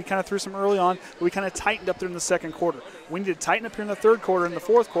of threw some early on, but we kind of tightened up there in the second quarter. We need to tighten up here in the third quarter and the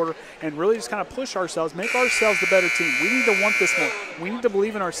fourth quarter and really just kind of push ourselves, make ourselves the better team. We need to want this more. We need to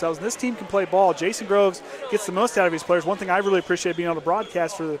believe in ourselves. And this team can play ball. Jason Groves gets the most out of his players. One thing I really appreciate being able to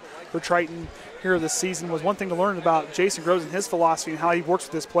broadcast for Triton here this season was one thing to learn about Jason Groves and his philosophy and how he works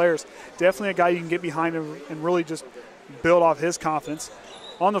with his players. Definitely a guy you can get behind him and really just build off his confidence.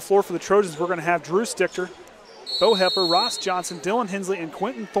 On the floor for the Trojans, we're going to have Drew Stichter Beau Hepler, Ross Johnson, Dylan Hensley, and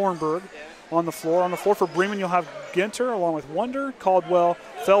Quentin Thornburg on the floor. On the floor for Bremen, you'll have Ginter along with Wunder, Caldwell,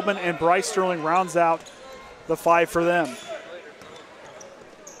 Feldman, and Bryce Sterling rounds out the 5 for them.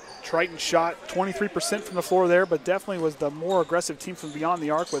 Triton shot 23% from the floor there, but definitely was the more aggressive team from beyond the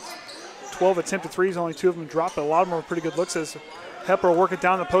arc with 12 attempted threes. Only 2 of them dropped, but a lot of them were pretty good looks as Hepler will work it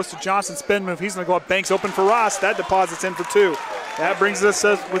down the post to Johnson. Spin move. He's going to go up. Banks open for Ross. That deposits in for 2. That brings us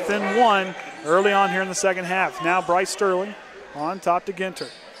within 1 early on here in the second half. Now Bryce Sterling on top to Ginter.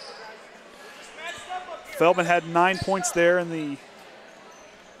 Feldman had 9 points there in the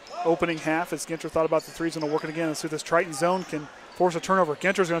opening half as Ginter thought about the threes. Going to work it again. Let's see if this Triton zone can force a turnover.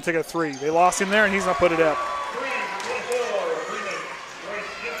 Ginter's going to take a 3. They lost him there, and he's going to put it up.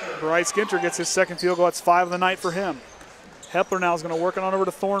 Bryce Ginter gets his second field goal. That's 5 of the night for him. Hepler now is going to work it on over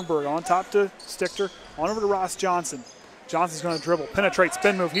to Thornburg. On top to Stichter. On over to Ross Johnson. Johnson's going to dribble, penetrate,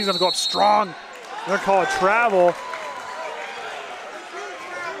 spin move. He's going to go up strong. They're going to call it travel.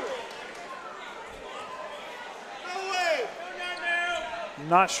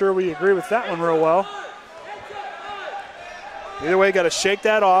 Not sure we agree with that one real well. Either way, got to shake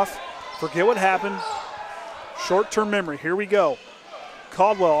that off. Forget what happened. Short-term memory. Here we go.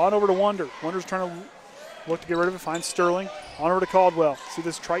 Caldwell on over to Wunder. Wunder's trying to look to get rid of it. Finds Sterling. On over to Caldwell. See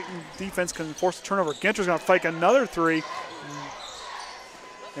this Triton defense can force a turnover. Ginter's going to fake another 3.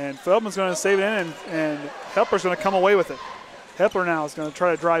 And Feldman's going to save it in, and Hepler's going to come away with it. Hepler now is going to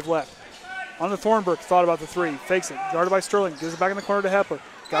try to drive left. On to Thornburg. Thought about the 3. Fakes it. Guarded by Sterling. Gives it back in the corner to Hepler.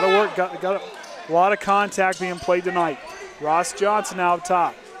 Got to work. Got a lot of contact being played tonight. Ross Johnson now up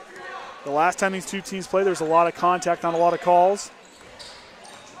top. The last time these two teams played, there's a lot of contact, not a lot of calls.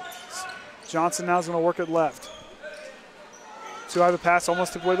 Johnson now is going to work it left. Too high of a pass,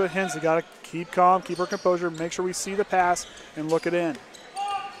 almost took away by Hensley. Got to keep calm, keep our composure, make sure we see the pass and look it in.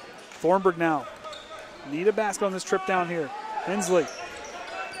 Thornburg now. Need a basket on this trip down here. Hensley.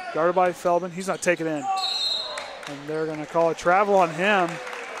 Guarded by Feldman. He's not taking it in. And they're going to call a travel on him.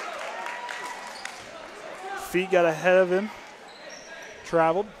 Feet got ahead of him.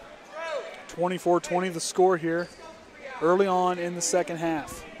 Traveled. 24-20 the score here early on in the second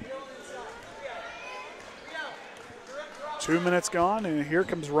half. 2 minutes gone, and here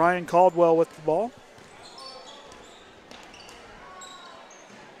comes Ryan Caldwell with the ball.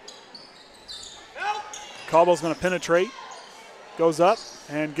 Caldwell's going to penetrate, goes up,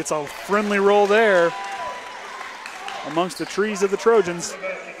 and gets a friendly roll there amongst the trees of the Trojans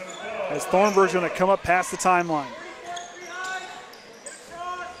as Thornburg's going to come up past the timeline.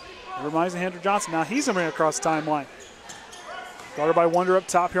 It reminds me of Andrew Johnson. Now he's going to bring it across the timeline. Guarded by Wunder up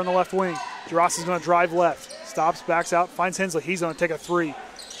top here on the left wing. Ross is going to drive left. Stops, backs out, finds Hensley. He's going to take a 3.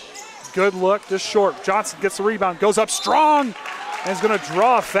 Good look, just short. Johnson gets the rebound, goes up strong, and is going to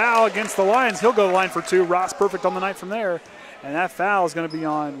draw a foul against the Lions. He'll go to the line for 2. Ross perfect on the night from there. And that foul is going to be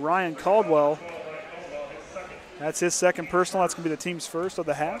on Ryan Caldwell. That's his second personal. That's going to be the team's first of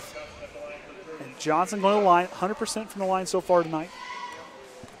the half. And Johnson going to the line, 100% from the line so far tonight.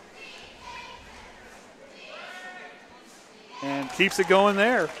 And keeps it going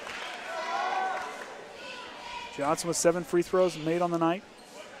there. Johnson with 7 free throws made on the night.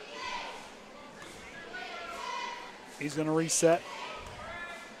 He's going to reset.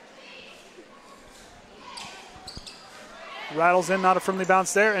 Rattles in, not a friendly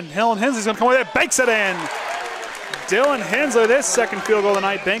bounce there, and Dylan Hensley's going to come away there, banks it in. Dylan Hensley, this second field goal of the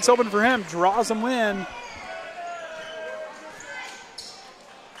night. Banks open for him, draws him in.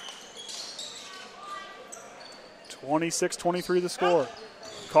 (26-23) the score.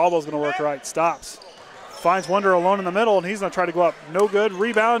 Caldwell's going to work right, stops. Finds Wunder alone in the middle, and he's going to try to go up. No good.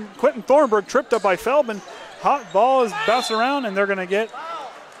 Rebound. Quentin Thornburg tripped up by Feldman. Hot ball is bouncing around, and they're going to get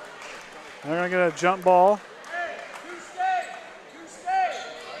a jump ball.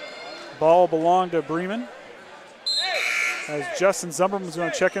 Ball belonged to Bremen. As Justin Zumbrum is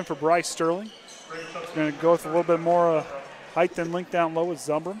going to check in for Bryce Sterling. He's going to go with a little bit more height than length down low with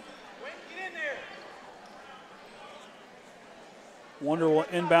Zumbrum. Wunder will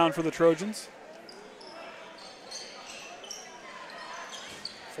inbound for the Trojans.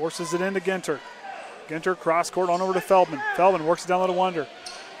 Forces it into Ginter. Ginter cross court on over to Feldman. Feldman works it down low to Wunder.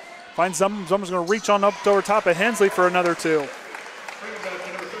 Finds Zumbrum. Zumbrum's going to reach on up over top of Hensley for another 2.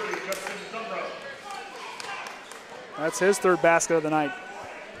 That's his 3rd basket of the night.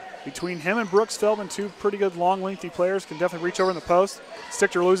 Between him and Brooks Feldman, 2 pretty good long, lengthy players, can definitely reach over in the post.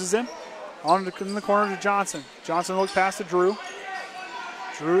 Stichter loses him. On in the corner to Johnson. Johnson looks past to Drew.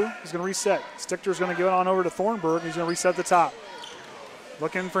 Drew is going to reset. Stichter's going to give it on over to Thornburg. He's going to reset the top.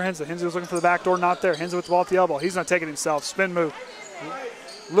 Looking for Hensley. Hensley was looking for the back door, not there. Hensley with the ball at the elbow. He's going to take it himself. Spin move.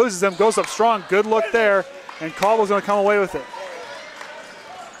 Loses them, goes up strong. Good look there. And Caldwell's going to come away with it.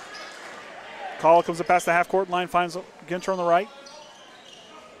 Caldwell comes up past the half-court line, finds Ginter on the right.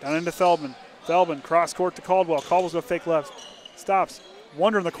 Down into Feldman. Feldman cross court to Caldwell. Caldwell's going to fake left. Stops.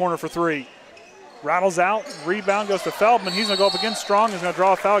 Wunder in the corner for three. Rattles out. Rebound goes to Feldman. He's going to go up against Strong. He's going to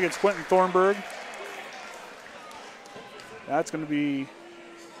draw a foul against Quentin Thornburg. That's going to be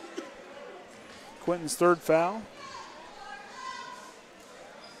Quentin's third foul.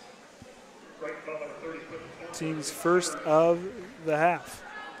 Team's first of the half.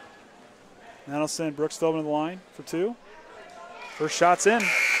 And that'll send Brooks Feldman to the line for two. First shot's in.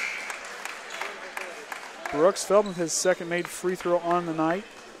 Brooks Feldman, his second made free throw on the night.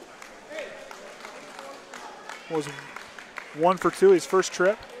 Was 1 for 2 his first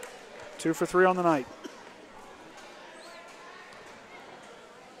trip. 2 for 3 on the night.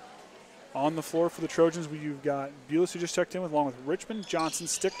 On the floor for the Trojans, you've got Bules, who just checked in, along with Richman, Johnson,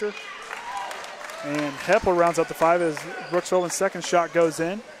 Stichter, and Hepler rounds out the five as Brooks Feldman's second shot goes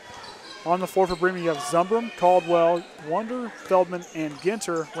in. On the floor for Bremen, you have Zumbrum, Caldwell, Wunder, Feldman, and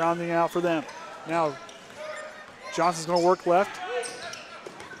Ginter rounding out for them. Now, Johnson's going to work left.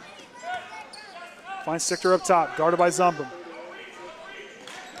 Finds Stichter up top, guarded by Zumbrum.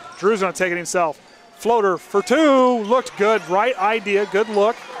 Drew's going to take it himself. Floater for two, looked good, right idea, good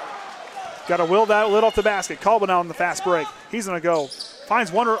look. Got to will that lid off the basket. Caldwell now on the fast break. He's going to go.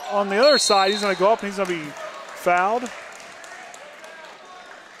 Finds Wunder on the other side. He's going to go up and he's going to be fouled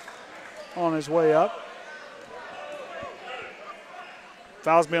on his way up.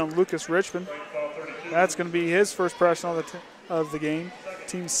 Foul's be on Lucas Richman. That's going to be his first pressure of the game.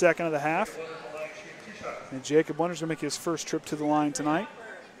 Team's second of the half. And Jacob Wunder's going to make his first trip to the line tonight.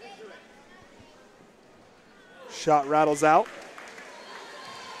 Shot rattles out.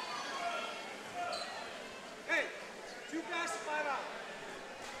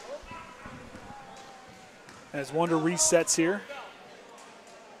 As Wunder resets here.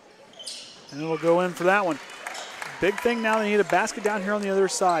 And it'll go in for that one. Big thing now, they need a basket down here on the other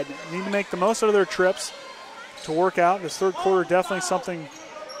side. They need to make the most out of their trips to work out. This third quarter definitely something.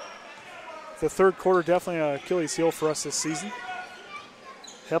 The third quarter definitely an Achilles heel for us this season.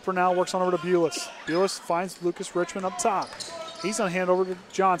 Hepler now works on over to Bules. Bules finds Lucas Richman up top. He's going to hand over to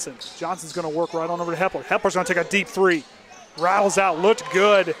Johnson. Johnson's going to work right on over to Hepler. Hepler's going to take a deep three. Rattles out, looked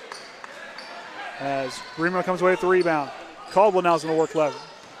good. As Bremen comes away with the rebound. Caldwell now is going to work left.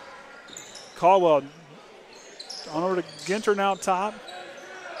 Caldwell on over to Ginter now up top.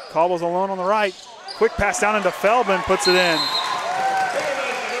 Caldwell's alone on the right. Quick pass down into Feldman, puts it in.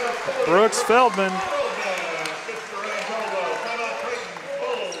 Brooks Feldman.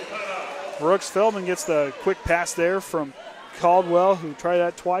 Brooks Feldman gets the quick pass there from Caldwell, who tried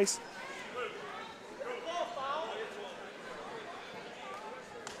that twice.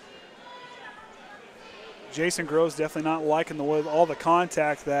 Jason Groves definitely not liking all the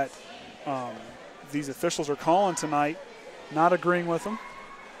contact that these officials are calling tonight. Not agreeing with them.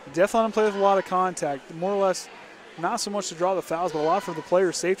 Definitely let them play with a lot of contact. More or less, not so much to draw the fouls, but a lot for the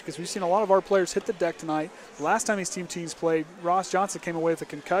players' safety, because we've seen a lot of our players hit the deck tonight. The last time these teams played, Ross Johnson came away with a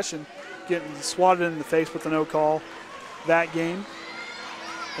concussion, getting swatted in the face with a no call that game.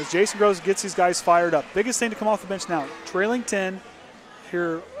 As Jason Groves gets these guys fired up. Biggest thing to come off the bench now, trailing 10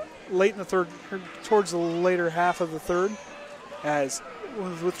 here late in the third, towards the later half of the third, as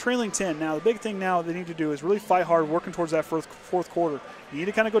with trailing 10. Now, the big thing now they need to do is really fight hard, working towards that fourth quarter. You need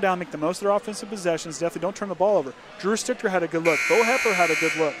to kind of go down, make the most of their offensive possessions. Definitely don't turn the ball over. Drew Stichter had a good look. Beau Hepler had a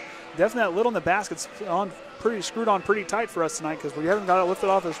good look. Definitely that lid on the basket's screwed on pretty tight for us tonight, because we haven't got it lifted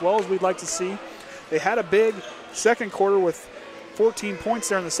off as well as we'd like to see. They had a big second quarter with 14 points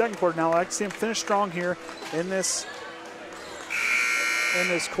there in the second quarter. Now, I'd like to see them finish strong here in this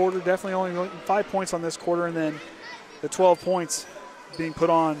quarter. Definitely only 5 points on this quarter, and then the 12 points being put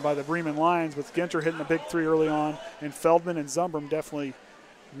on by the Bremen Lions, with Ginter hitting a big three early on, and Feldman and Zumbrum definitely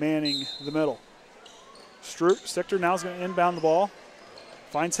manning the middle. Stichter now is going to inbound the ball.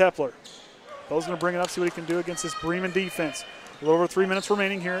 Finds Hepler. Bo's going to bring it up, see what he can do against this Bremen defense. A little over 3 minutes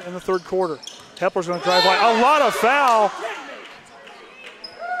remaining here in the third quarter. Hepler's going to drive by. A lot of foul.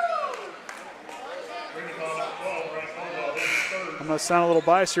 I'm going to sound a little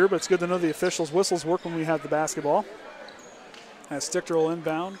biased here, but it's good to know the officials' whistles work when we have the basketball. As Stichter will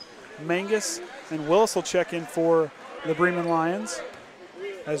inbound. Manges and Willis will check in for the Bremen Lions.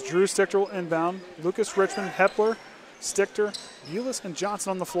 As Drew Stichter will inbound. Lucas Richman, Hepler, Stichter, Bules, and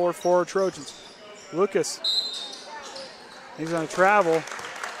Johnson on the floor for our Trojans. Lucas, he's going to travel.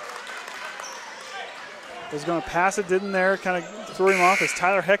 Was going to pass it, didn't there, kind of threw him off as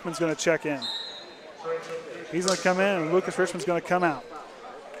Tyler Heckaman's going to check in. He's going to come in, and Lucas Richman's going to come out.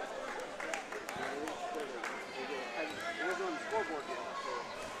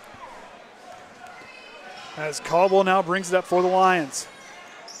 As Caldwell now brings it up for the Lions.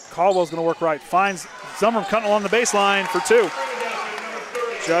 Caldwell's going to work right. Finds Zumbrum cutting along the baseline for 2.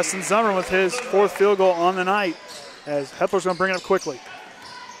 Justin Zumbrum with his 4th field goal on the night. As Hepler's going to bring it up quickly.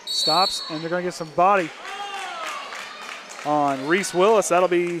 Stops, and they're going to get some body on Reece Willis. That'll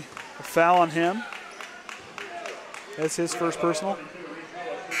be a foul on him. That's his first personal.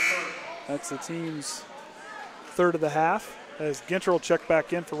 That's the team's 3rd of the half. As Ginter will check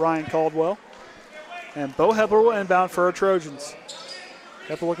back in for Ryan Caldwell. And Beau Hepler will inbound for our Trojans.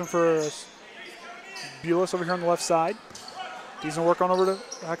 Hepler looking for Bules over here on the left side. He's going to work on over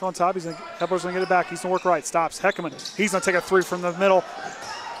to back on top. Hepler's going to get it back. He's going to work right. Stops. Heckaman. He's going to take a 3 from the middle.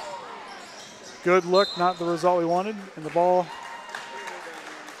 Good look. Not the result we wanted. And the ball.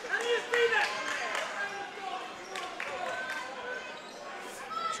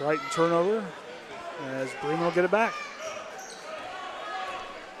 Triton turnover as Bremen will get it back.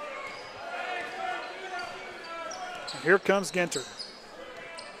 And here comes Ginter.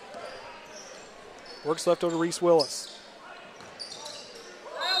 Works left over to Reece Willis.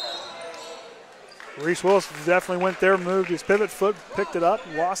 Reece Willis definitely went there, moved his pivot foot, picked it up,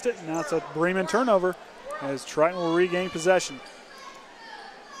 lost it, and now it's a Bremen turnover as Triton will regain possession.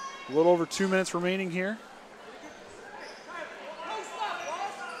 A little over 2 minutes remaining here.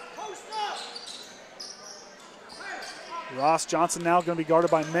 Ross Johnson now going to be guarded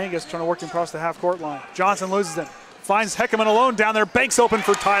by Manges, trying to work him across the half-court line. Johnson loses him, finds Heckaman alone down there, banks open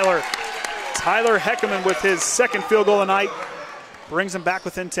for Tyler. Tyler Heckaman with his 2nd field goal of the night brings him back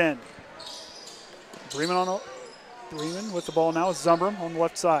within 10. Bremen with the ball now with Zumbrum on the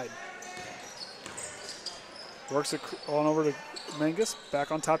left side. Works it on over to Manges,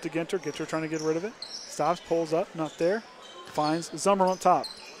 back on top to Ginter. Ginter trying to get rid of it. Stops, pulls up, not there. Finds Zumbrum up top.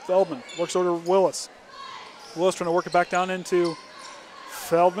 Feldman works over to Willis. Willis trying to work it back down into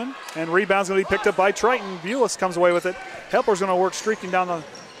Feldman. And rebound's going to be picked up by Triton. Bules comes away with it. Hepler's going to work streaking down the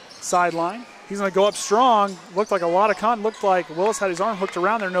sideline. He's going to go up strong. Looked like a lot of looked like Willis had his arm hooked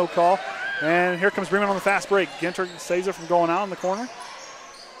around there, no call. And here comes Bremen on the fast break. Ginter saves it from going out in the corner.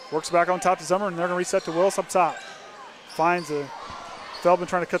 Works back on top to Zumbrum, and they're going to reset to Willis up top. Finds a Feldman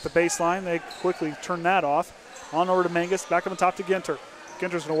trying to cut the baseline. They quickly turn that off. On over to Manges, back on the top to Ginter.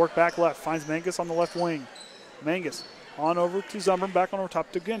 Ginter's going to work back left. Finds Manges on the left wing. Manges on over to Zumbrum, back on over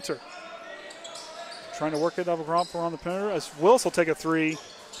top to Ginter. Trying to work it up around the perimeter as Willis will take a 3.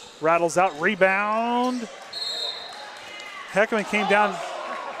 Rattles out, rebound. Heckaman came down.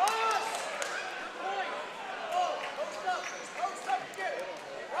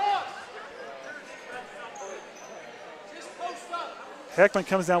 Heckaman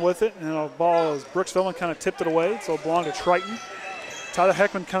comes down with it, and a ball as Brooks Feldman kind of tipped it away, so it belonged to Triton. Tyler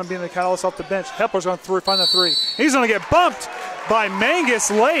Heckaman kind of being the catalyst off the bench. Hepler's going to find the 3. He's going to get bumped by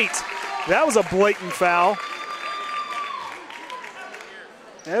Manges late. That was a blatant foul.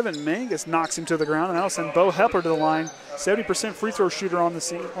 Evan Manges knocks him to the ground, and that'll send Beau Hepler to the line. 70% free throw shooter on the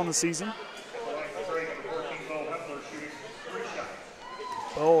season.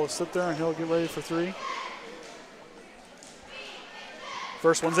 Beau will sit there, and he'll get ready for 3.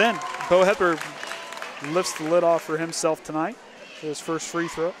 First one's in. Beau Hepler lifts the lid off for himself tonight. His first free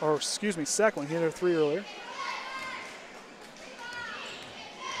throw, or excuse me, second one. He hit a 3 earlier.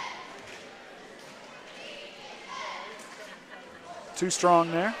 Too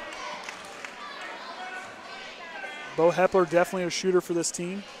strong there. Beau Hepler definitely a shooter for this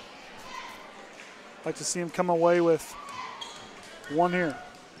team. Like to see him come away with 1 here.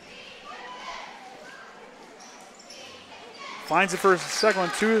 Finds it for his second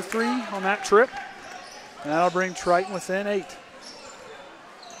one, 2 to 3 on that trip. And that'll bring Triton within 8.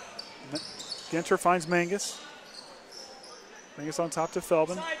 Ginter finds Manges. Manges on top to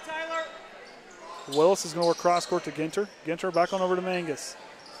Feldman. Willis is going to work cross court to Ginter. Ginter back on over to Manges.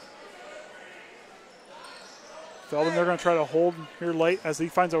 Feldman, they're going to try to hold here late as he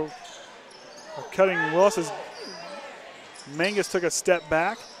finds a cutting Willis. Manges took a step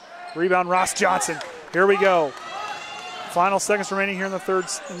back. Rebound, Ross Johnson. Here we go. Final seconds remaining here in the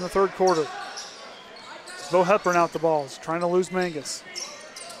third quarter. Beau Hepler now with the ball. He's trying to lose Manges.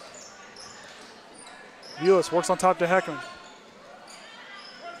 Bules works on top to Heckaman.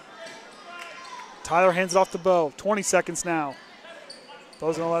 Tyler hands it off to Beau. 20 seconds now.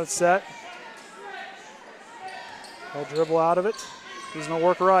 Beau's going to let it set. He'll dribble out of it. He's going to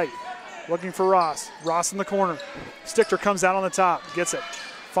work right. Looking for Ross. Ross in the corner. Stichter comes out on the top. Gets it.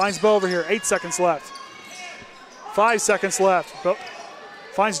 Finds Beau over here. 8 seconds left. 5 seconds left. Beau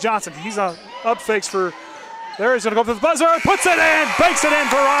finds Johnson. He's up fakes for. There he's going to go for the buzzer. Puts it in. Banks it in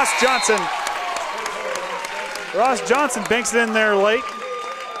for Ross Johnson. Ross Johnson banks it in there late.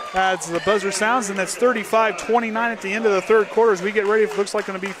 as the buzzer sounds, and that's 35-29 at the end of the third quarter as we get ready. It looks like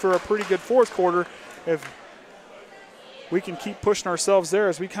going to be for a pretty good fourth quarter if we can keep pushing ourselves there,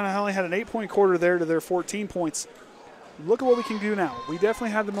 as we kind of only had an 8-point quarter there to their 14 points. Look at what we can do now. We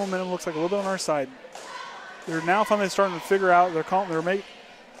definitely have the momentum. Looks like a little bit on our side. They're now finally starting to figure out.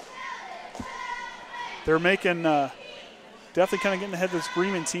 They're making definitely kind of getting ahead of this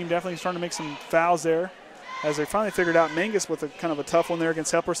Bremen team. Definitely starting to make some fouls there, as they finally figured out Manges with a kind of a tough one there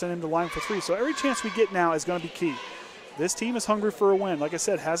against Hepler, sending him to line for 3. So every chance we get now is going to be key. This team is hungry for a win. Like I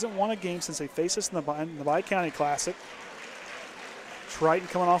said, hasn't won a game since they faced us in the Bi-County Classic. Triton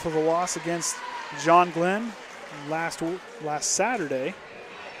coming off of a loss against John Glenn last Saturday.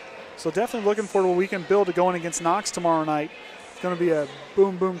 So definitely looking for what we can build to go in against Knox tomorrow night. It's going to be a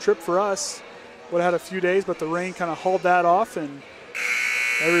boom, boom trip for us. Would have had a few days, but the rain kind of hauled that off, and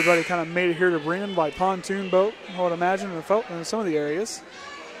everybody kind of made it here to Bremen by pontoon boat, I would imagine, in some of the areas,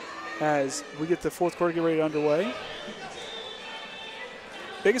 as we get the fourth quarter get ready to underway.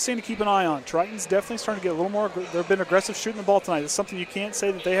 Biggest thing to keep an eye on, Triton's definitely starting to get a little more, they've been aggressive shooting the ball tonight. It's something you can't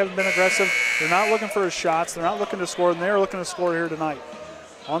say that they haven't been aggressive. They're not looking for his shots. They're not looking to score, and they're looking to score here tonight.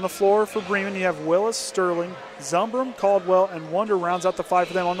 On the floor for Bremen, you have Willis, Sterling, Zumbrum, Caldwell, and Wunder rounds out the 5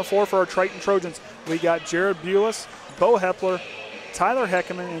 for them. On the floor for our Triton Trojans, we got Jared Bules, Beau Hepler, Tyler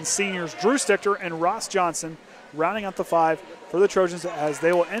Heckaman, and seniors Drew Stichter and Ross Johnson rounding out the 5 for the Trojans, as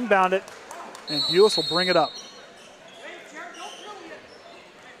they will inbound it, and Bules will bring it up.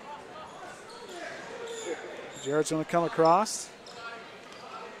 Jared's going to come across.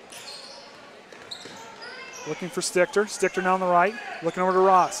 Looking for Stichter. Stichter now on the right. Looking over to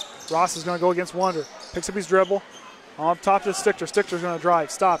Ross. Ross is going to go against Wunder. Picks up his dribble. On top to Stichter. Stichter's going to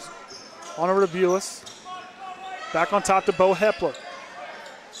drive. Stops. On over to Bules. Back on top to Beau Hepler.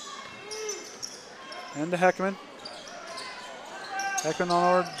 And to Heckaman. Heckaman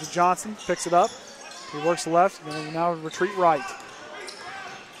on over to Johnson. Picks it up. He works left. And now retreat right.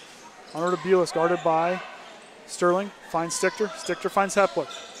 On over to Bules. Guarded by Sterling. Finds Stichter. Stichter finds Hepler.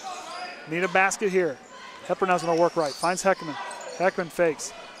 Need a basket here. Hepler now's going to work right. Finds Heckaman. Heckaman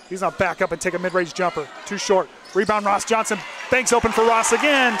fakes. He's going to back up and take a mid-range jumper. Too short. Rebound, Ross Johnson. Banks open for Ross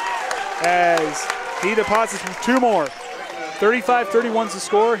again, as he deposits with 2 more. 35-31's the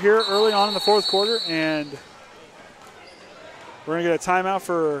score here early on in the fourth quarter, and we're going to get a timeout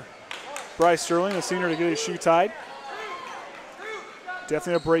for Bryce Sterling, the senior, to get his shoe tied.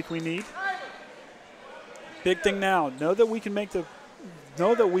 Definitely a break we need. Big thing now, know that we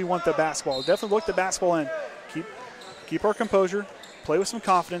want the basketball. Definitely look the basketball in. Keep our composure. Play with some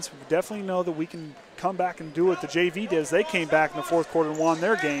confidence. We definitely know that we can come back and do what the JV did, as they came back in the fourth quarter and won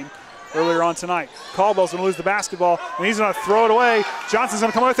their game earlier on tonight. Caldwell's going to lose the basketball, and he's going to throw it away. Johnson's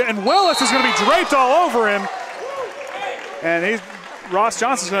going to come with it, and Willis is going to be draped all over him. And Ross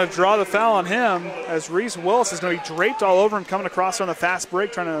Johnson's going to draw the foul on him, as Reece Willis is going to be draped all over him, coming across on the fast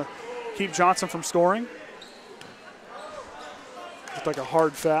break, trying to keep Johnson from scoring. Looked like a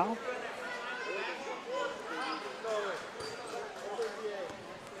hard foul.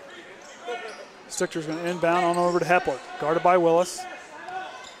 Stichter's going to inbound on over to Hepler, guarded by Willis.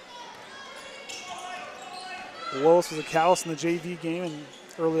 Willis was a catalyst in the JV game and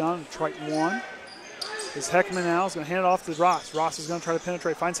early on, Triton won. Is Heckaman now is going to hand it off to Ross. Ross is going to try to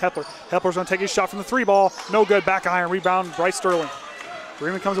penetrate, finds Hepler. Hepler's going to take his shot from the 3 ball. No good, back iron, rebound, Bryce Sterling.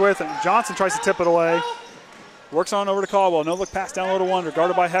 Bremen comes away with it. Johnson tries to tip it away. Works on over to Caldwell. No look pass down low to Wunder,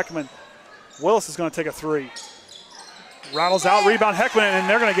 guarded by Heckaman. Willis is going to take a 3. Rattles out, rebound Heckaman, and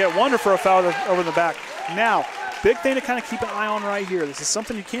they're going to get Wunder for a foul over the back. Now, big thing to kind of keep an eye on right here. This is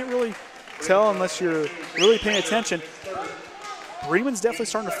something you can't really tell unless you're really paying attention. Bremen's definitely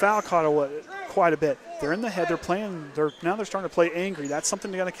starting to foul quite a bit. They're in the head. They're starting to play angry. That's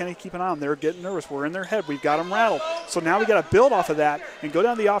something they're going to kind of keep an eye on. They're getting nervous. We're in their head. We've got them rattled. So now we got to build off of that and go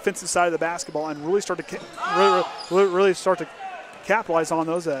down the offensive side of the basketball and really start to capitalize on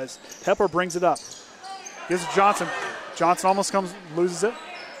those, as Hepler brings it up. Gives it to Johnson. Johnson almost loses it.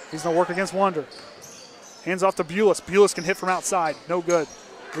 He's going to work against Wunder. Hands off to Bules. Bules can hit from outside. No good.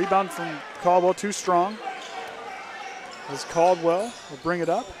 Rebound from Caldwell, too strong. As Caldwell will bring it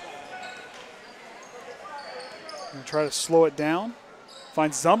up. And try to slow it down.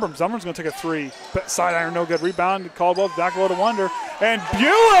 Finds Zumbrum. Zumbrum's going to take a 3. Side iron, no good. Rebound to Caldwell, back low to Wunder. And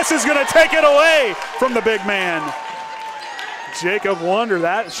Bules is going to take it away from the big man. Jacob Wunder,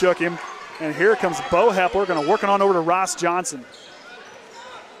 that shook him. And here comes Beau Hepler, going to work it on over to Ross Johnson.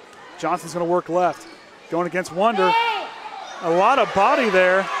 Johnson's going to work left. Going against Wunder. A lot of body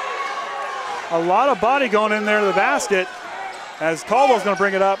there. A lot of body going in there to the basket, as Caldwell's going to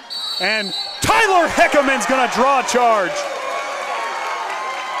bring it up. And Tyler Heckaman's going to draw a charge.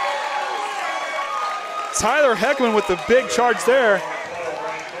 Tyler Heckaman with the big charge there.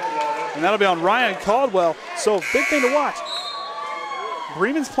 And that'll be on Ryan Caldwell. So big thing to watch.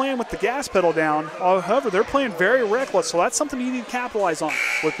 Bremen's playing with the gas pedal down. However, they're playing very reckless, so that's something you need to capitalize on.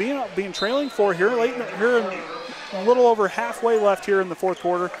 With being trailing 4 here, a little over halfway left here in the fourth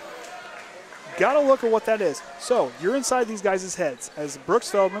quarter, got to look at what that is. So you're inside these guys' heads. As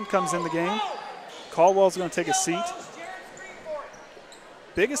Brooks Feldman comes in the game, Caldwell's going to take a seat.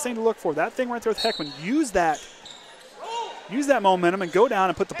 Biggest thing to look for, that thing right there with Heckaman, use that momentum and go down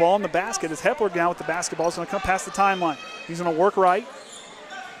and put the ball in the basket. As Hepler down with the basketball is going to come past the timeline. He's going to work right.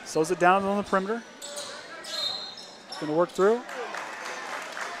 Slows it down on the perimeter. Going to work through.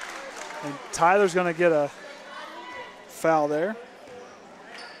 And Tyler's going to get a foul there.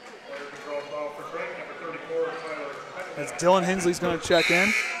 As Dylan Hensley's going to check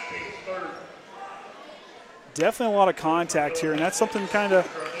in. Definitely a lot of contact here, and that's something been kind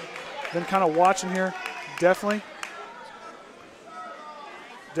of watching here. Definitely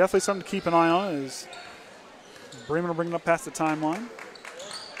something to keep an eye on is Bremen will bring it up past the timeline.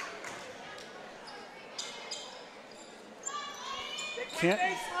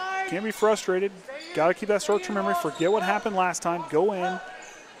 Can't be frustrated. Got to keep that short-term memory. Forget what happened last time. Go in.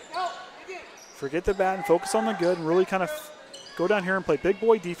 Forget the bad and focus on the good and really kind of go down here and play big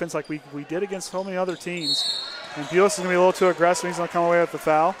boy defense like we did against so many other teams. And Bules is going to be a little too aggressive. He's going to come away with the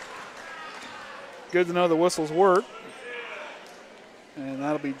foul. Good to know the whistles work. And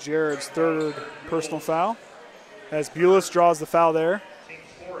that'll be Jared's third personal foul. As Bules draws the foul there.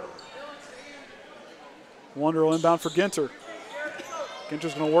 Wunder will inbound for Ginter.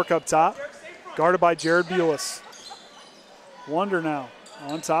 Ginter's going to work up top. Guarded by Jared Bules. Wunder now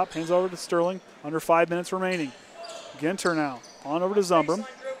on top. Hands over to Sterling. Under 5 minutes remaining. Ginter now on over to Zumbrum.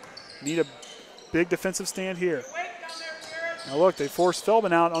 Need a big defensive stand here. Now look, they forced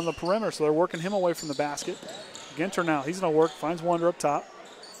Feldman out on the perimeter, so they're working him away from the basket. Ginter now, he's going to work, finds Wunder up top.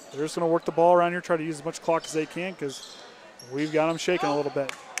 They're just going to work the ball around here, try to use as much clock as they can because we've got them shaking a little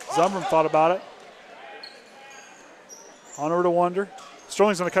bit. Zumbrum thought about it. On over to Wunder.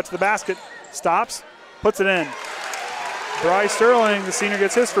 Sterling's going to cut to the basket. Stops, puts it in. Bryce Sterling, the senior,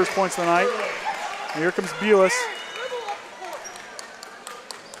 gets his first points of the night. And here comes Bules.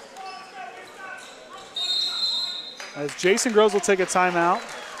 As Jason Groves will take a timeout.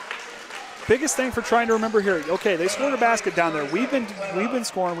 Biggest thing for trying to remember here, okay, they scored a basket down there. We've been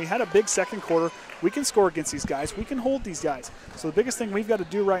scoring. We had a big second quarter. We can score against these guys. We can hold these guys. So the biggest thing we've got to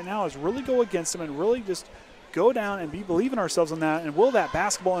do right now is really go against them and really just go down and believe in ourselves on that and will that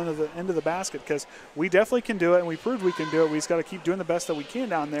basketball into the basket because we definitely can do it and we proved we can do it. We just got to keep doing the best that we can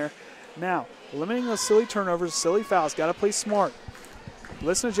down there. Now, limiting those silly turnovers, silly fouls, got to play smart.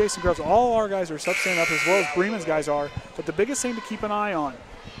 Listen to Jason Groves. All our guys are standing up as well as Bremen's guys are. But the biggest thing to keep an eye on,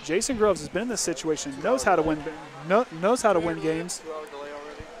 Jason Groves has been in this situation, knows how to win games.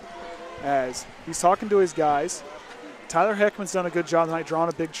 As he's talking to his guys. Tyler Heckaman's done a good job tonight, drawing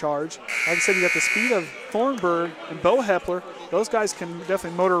a big charge. Like I said, you got the speed of Thornburg and Beau Hepler. Those guys can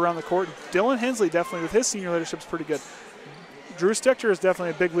definitely motor around the court. Dylan Hensley definitely, with his senior leadership, is pretty good. Drew Stichter is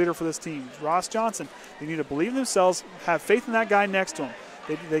definitely a big leader for this team. Ross Johnson, they need to believe in themselves, have faith in that guy next to them.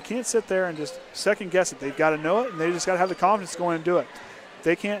 They can't sit there and just second guess it. They've got to know it, and they just got to have the confidence to go in and do it.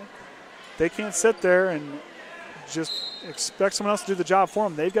 They can't sit there and just expect someone else to do the job for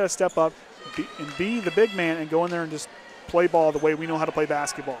them. They've got to step up and be the big man and go in there and just play ball the way we know how to play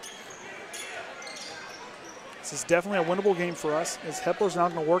basketball. This is definitely a winnable game for us as Hepler's now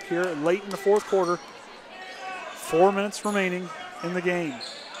going to work here late in the fourth quarter. 4 minutes remaining in the game.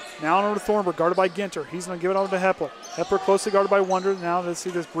 Now on over to Thornburg, guarded by Ginter. He's going to give it over to Hepler. Hepler closely guarded by Wunder. Now let's see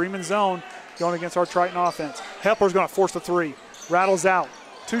this Bremen zone going against our Triton offense. Hepler's going to force the three. Rattles out.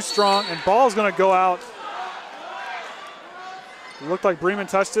 Too strong, and ball's going to go out. It looked like Bremen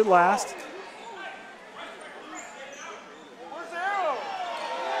touched it last.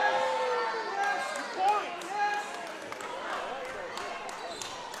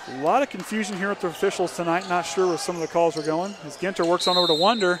 A lot of confusion here with the officials tonight. Not sure where some of the calls are going. As Ginter works on over to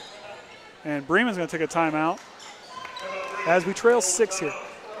Wunder, and Bremen's going to take a timeout as we trail 6 here.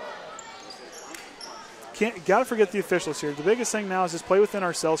 Got to forget the officials here. The biggest thing now is just play within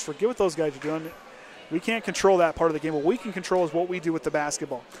ourselves. Forget what those guys are doing. We can't control that part of the game. What we can control is what we do with the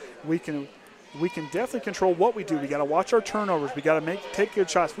basketball. We can definitely control what we do. We got to watch our turnovers. We got to take good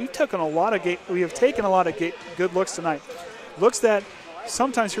shots. We have taken a lot of good looks tonight. Looks that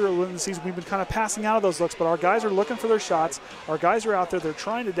sometimes here in the season we've been kind of passing out of those looks, but our guys are looking for their shots. Our guys are out there. They're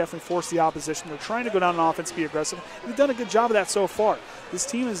trying to definitely force the opposition. They're trying to go down on offense, be aggressive. We've done a good job of that so far. This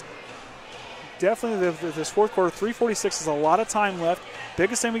team is definitely this fourth quarter, 3:46 is a lot of time left.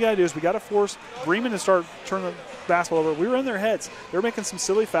 Biggest thing we got to do is we got to force Bremen to start turning the basketball over. We were in their heads. They're making some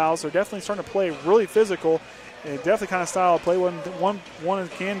silly fouls. They're definitely starting to play really physical. And definitely kind of style of play. One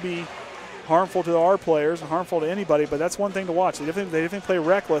can be harmful to our players and harmful to anybody, but that's one thing to watch. They definitely play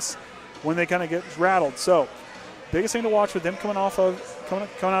reckless when they kind of get rattled. So biggest thing to watch with them coming out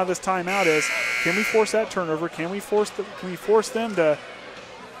of this timeout is, can we force that turnover? Can we force them to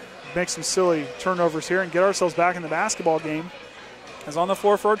make some silly turnovers here and get ourselves back in the basketball game? As on the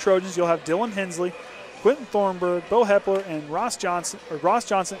floor for our Trojans, you'll have Dylan Hensley, Quentin Thornburg, Beau Hepler, and Ross Johnson,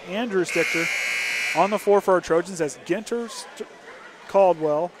 and Drew Stichter on the floor for our Trojans, as Ginter,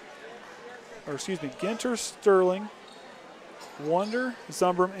 Sterling, Wunder,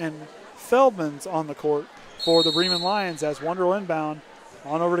 Zumbrum, and Feldman's on the court for the Bremen Lions, as Wunder will inbound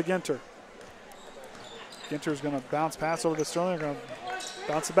on over to Ginter. Ginter's going to bounce pass over to Sterling. They're going to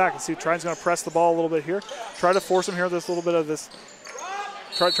bounce it back. Let's see, Triton's going to press the ball a little bit here. Try to force him here, this little bit of this.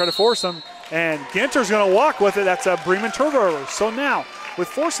 Try to force him, and Ginter's going to walk with it. That's a Bremen turnover. So now, with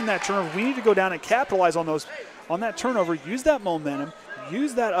forcing that turnover, we need to go down and capitalize on that turnover, use that momentum,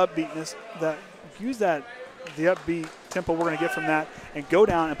 use that upbeatness, the upbeat tempo we're going to get from that, and go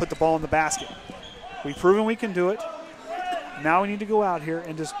down and put the ball in the basket. We've proven we can do it. Now we need to go out here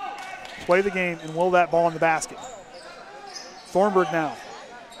and just play the game and will that ball in the basket. Thornburg now.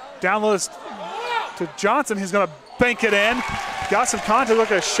 Down low to Johnson. He's going to bank it in. Got some contact,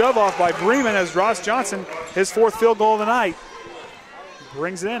 look at a shove off by Bremen as Ross Johnson, his fourth field goal of the night.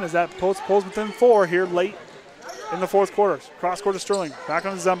 Brings it in as that pulls within 4 here late in the fourth quarter. Cross court to Sterling. Back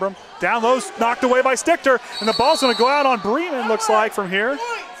on the Zumbrum. Down low, knocked away by Stichter. And the ball's going to go out on Bremen, looks like, from here.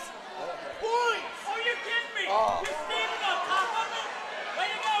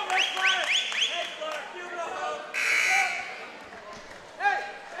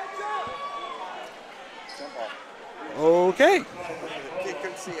 Okay. He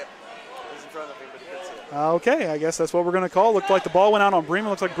couldn't see it. It was in front of him, but he couldn't see it. Okay, I guess that's what we're going to call. Looked like the ball went out on Bremen.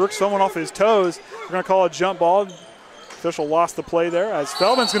 Looks like Brooks fell off his toes. We're going to call a jump ball. Official lost the play there as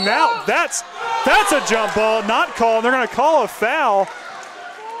Feldman's going now. That's a jump ball, not called. They're going to call a foul.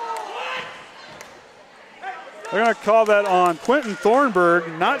 They're going to call that on Quentin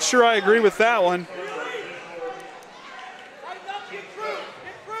Thornburg. Not sure I agree with that one.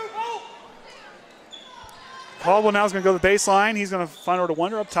 Caldwell now is going to go to the baseline. He's going to find over to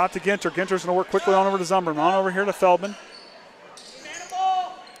Wunder, up top to Ginter. Ginter's going to work quickly on over to Zumbrum. On over here to Feldman.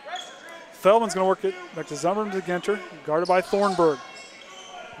 Feldman's going to work it back to Zumbrum to Ginter, guarded by Thornburg.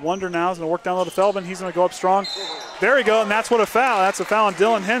 Wunder now is going to work down low to Feldman. He's going to go up strong. There we go, and that's what a foul. That's a foul on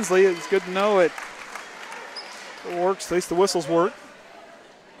Dylan Hensley. It's good to know it works, at least the whistles work.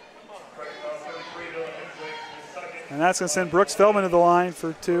 And that's going to send Brooks Feldman to the line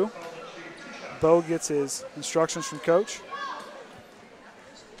for 2. Beau gets his instructions from coach.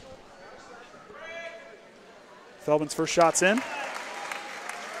 Feldman's first shot's in.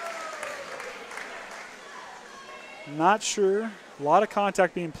 Not sure. A lot of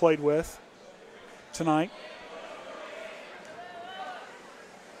contact being played with tonight.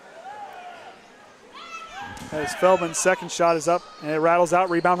 As Feldman's second shot is up and it rattles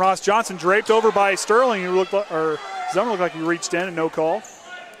out. Rebound Ross Johnson draped over by Sterling. Zumbrum looked like he reached in and no call.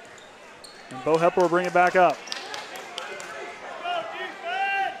 And Beau Hepler will bring it back up.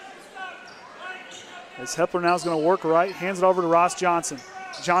 As Hepler now is going to work right, hands it over to Ross Johnson.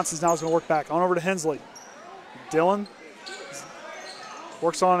 Johnson's now going to work back on over to Hensley. Dylan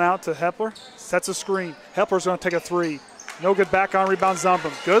works on out to Hepler, sets a screen. Hepler's going to take a 3. No good, back on rebound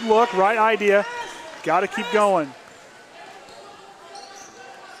Zumbrum. Good look, right idea. Got to keep going.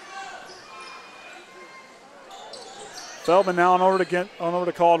 Feldman now on over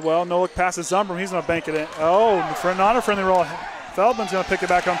to Caldwell. No look past Zumbrum. He's going to bank it in. Oh, not a friendly roll. Feldman's going to pick it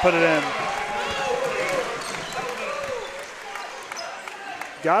back up and put it in.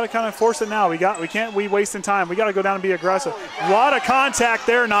 Got to kind of force it now. We can't be wasting time. We got to go down and be aggressive. A lot of contact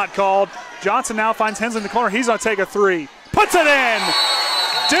there, not called. Johnson now finds Hensley in the corner. He's going to take a 3. Puts it in.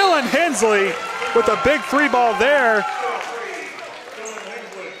 Dylan Hensley with a big 3 ball there.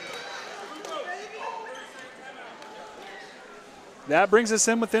 That brings us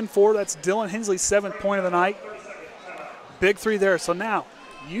in within 4. That's Dylan Hensley's 7th point of the night. Big 3 there. So now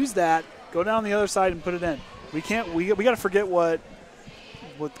use that, go down the other side and put it in. We got to forget what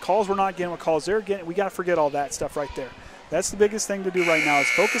calls we're not getting, what calls they're getting. We got to forget all that stuff right there. That's the biggest thing to do right now is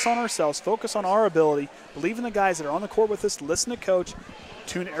focus on ourselves, focus on our ability, believe in the guys that are on the court with us, listen to coach,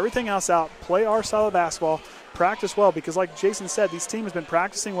 tune everything else out, play our style of basketball, practice well, because like Jason said, this team has been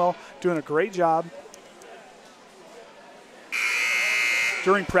practicing well, doing a great job.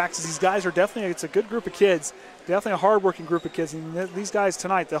 during practice. These guys are definitely, it's a good group of kids, definitely a hard-working group of kids. And these guys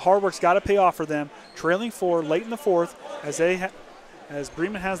tonight, the hard work's got to pay off for them. Trailing 4 late in the fourth as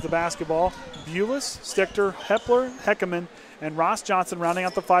Bremen has the basketball. Bules, Stichter, Hepler, Heckaman, and Ross Johnson rounding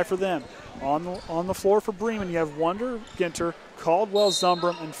out the 5 for them. On the floor for Bremen, you have Wunder, Ginter, Caldwell,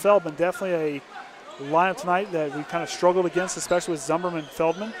 Zumbrum, and Feldman. Definitely a lineup tonight that we kind of struggled against, especially with Zumbrum and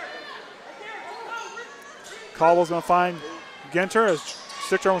Feldman. Caldwell's going to find Ginter as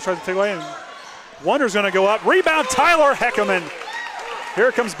Stichter almost tries to take away, and Wunder's going to go up. Rebound, Tyler Heckaman.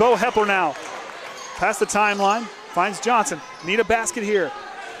 Here comes Beau Hepler now. Past the timeline, finds Johnson. Need a basket here.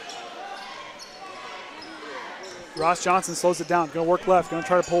 Ross Johnson slows it down. Going to work left. Going to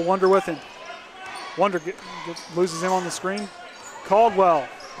try to pull Wunder with him. Wunder loses him on the screen. Caldwell.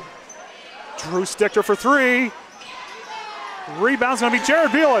 Drew Stichter for 3. Rebound's going to be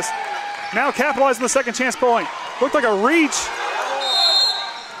Jared Bules. Now capitalizing the second chance point. Looked like a reach.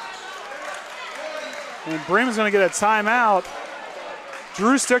 And Bremen's going to get a timeout.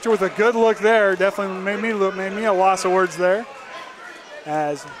 Drew Stichter with a good look there. Definitely made me a loss of words there.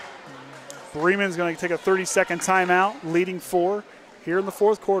 As Bremen's going to take a 30-second timeout, leading 4 here in the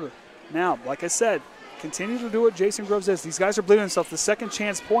fourth quarter. Now, like I said, continue to do what Jason Groves is. These guys are believing in themselves. The second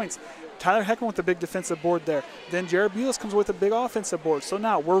chance points. Tyler Heckaman with the big defensive board there. Then Jared Bules comes with a big offensive board. So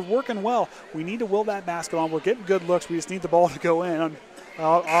now we're working well. We need to will that basket on. We're getting good looks. We just need the ball to go in.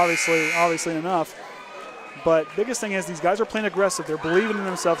 Obviously enough. But biggest thing is these guys are playing aggressive. They're believing in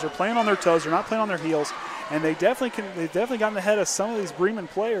themselves. They're playing on their toes. They're not playing on their heels. And they've definitely gotten ahead of some of these Bremen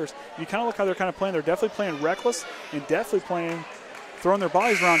players. You kind of look how they're kind of playing. They're definitely playing reckless and definitely playing, throwing their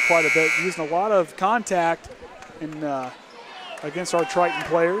bodies around quite a bit, using a lot of contact against our Triton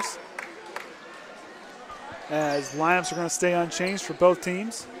players. As lineups are going to stay unchanged for both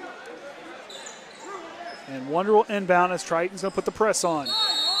teams. And Wunder will inbound as Triton's going to put the press on.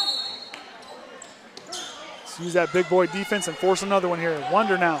 Let's use that big boy defense and force another one here.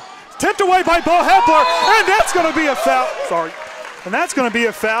 Wunder now. Tipped away by Beau Hepler, and that's going to be a foul. Sorry. And that's going to be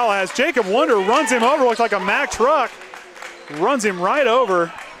a foul as Jacob Wunder runs him over, looks like a Mack truck. Runs him right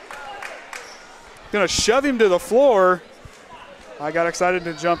over. Going to shove him to the floor. I got excited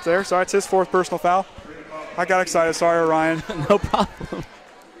to jump there. Sorry, it's his 4th personal foul. I got excited. Sorry, Orion. No problem.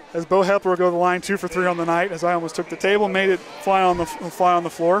 As Beau Hepler will go to the line 2 for 3 on the night, as I almost took the table, made it fly on the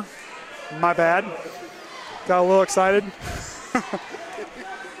floor. My bad. Got a little excited.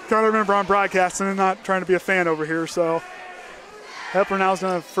 Got to remember I'm broadcasting and not trying to be a fan over here. So Hepler now is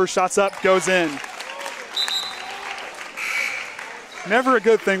going to first shots up, goes in. Never a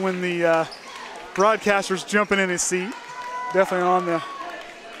good thing when the broadcaster's jumping in his seat. Definitely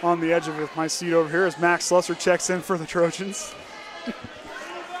on the edge of my seat over here as Max Slusser checks in for the Trojans.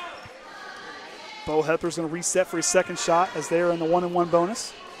 Beau Hepler's going to reset for his second shot as they are in the 1-and-1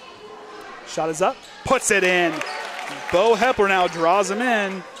 bonus. Shot is up, puts it in. Beau Hepler now draws him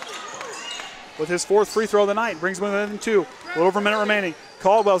in with his 4th free throw of the night. Brings him within 2. A little over a minute remaining.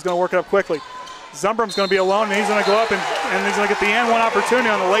 Caldwell's going to work it up quickly. Zumbrum's going to be alone, and he's going to go up and he's going to get the and 1 opportunity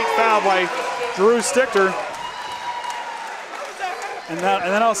on the late foul by Drew Stichter. And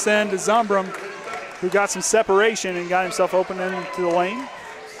then I'll send to Zumbrum, who got some separation and got himself open into the lane.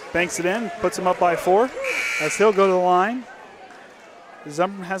 Banks it in, puts him up by 4 as he'll go to the line.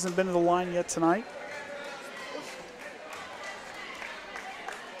 Zumbrum hasn't been to the line yet tonight.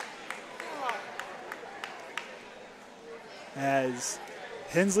 As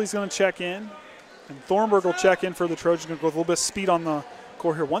Hensley's going to check in, and Thornburg will check in for the Trojans. Going to go with a little bit of speed on the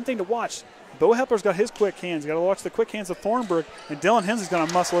court here. One thing to watch, Beau Hepler's got his quick hands. You got to watch the quick hands of Thornburg, and Dylan Hensley's going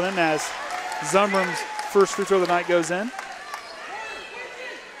to muscle it in as Zumbrum's first free throw of the night goes in.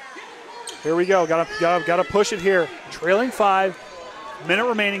 Here we go. Got to push it here. Trailing 5. Minute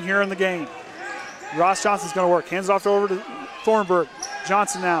remaining here in the game. Ross Johnson's going to work. Hands off over to Thornburg.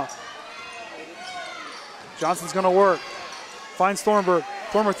 Johnson now. Johnson's going to work. Finds Thornburg.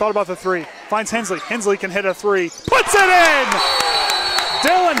 Thornburg thought about the 3. Finds Hensley. Hensley can hit a 3. Puts it in!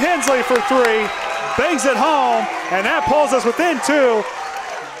 Dylan Hensley for 3. Bangs it home. And that pulls us within 2.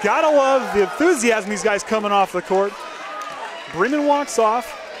 Gotta love the enthusiasm these guys coming off the court. Bremen walks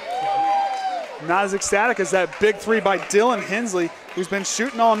off. Not as ecstatic as that big 3 by Dylan Hensley, who's been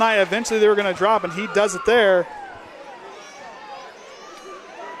shooting all night. Eventually they were going to drop, and he does it there.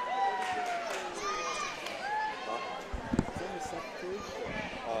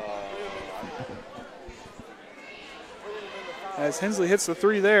 As Hensley hits the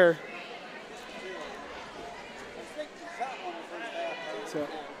 3 there. So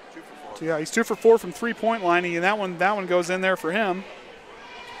yeah, he's 2 for 4 from 3-point line, and that one goes in there for him.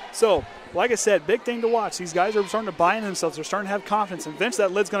 So like I said, big thing to watch. These guys are starting to buy into themselves. They're starting to have confidence. And eventually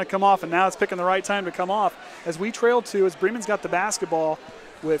that lid's going to come off, and now it's picking the right time to come off. As we trail 2, as Bremen's got the basketball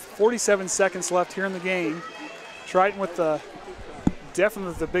with 47 seconds left here in the game. Triton with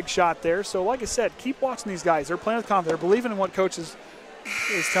definitely the big shot there. So like I said, keep watching these guys. They're playing with confidence. They're believing in what coaches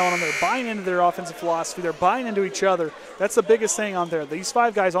is telling them. They're buying into their offensive philosophy. They're buying into each other. That's the biggest thing on there. These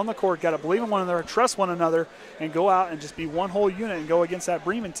 5 guys on the court got to believe in one another, trust one another, and go out and just be one whole unit and go against that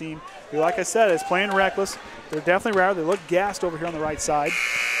Bremen team, who, like I said, is playing reckless. They're definitely rare. They look gassed over here on the right side.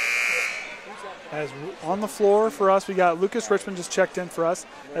 As on the floor for us, we got Lucas Richman just checked in for us.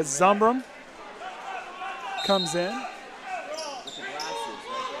 As Zumbrum comes in.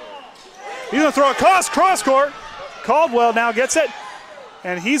 He's going to throw a cross court. Caldwell now gets it.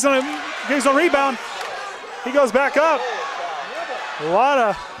 And he's going to rebound. He goes back up. A lot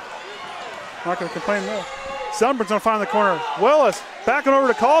of, not going to complain there. Zumbrum's going to find the corner. Willis backing over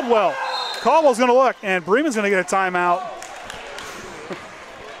to Caldwell. Caldwell's going to look, and Bremen's going to get a timeout.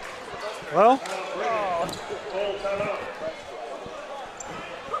 Well,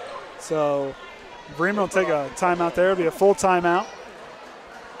 so Bremen will take a timeout there. It'll be a full timeout.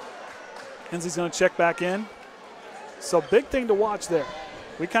 Hensley's going to check back in. So big thing to watch there.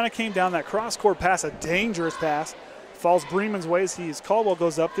 We kind of came down that cross-court pass, a dangerous pass. Falls Bremen's way as Caldwell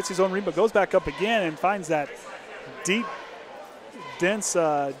goes up, gets his own rebound, goes back up again and finds that deep, dense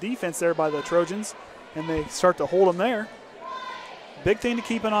defense there by the Trojans, and they start to hold them there. Big thing to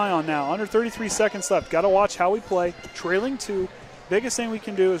keep an eye on now. Under 33 seconds left. Got to watch how we play. Trailing 2. Biggest thing we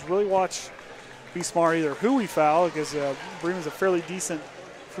can do is really watch, be smart either who we foul, because Bremen's a fairly decent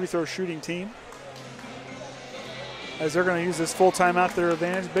free throw shooting team. As they're going to use this full timeout to their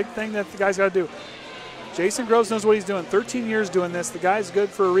advantage. Big thing that the guys got to do. Jason Groves knows what he's doing. 13 years doing this. The guy's good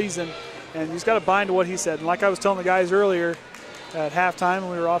for a reason, and he's got to bind to what he said. And like I was telling the guys earlier at halftime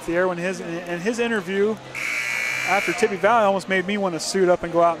when we were off the air, when his interview after Tippy Valley almost made me want to suit up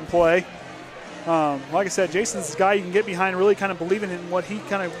and go out and play. Like I said, Jason's this guy you can get behind, really kind of believing in what he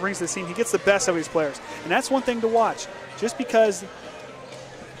kind of brings to the team. He gets the best out of these players, and that's one thing to watch. Just because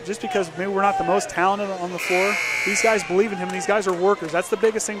maybe we're not the most talented on the floor, these guys believe in him, and these guys are workers. That's the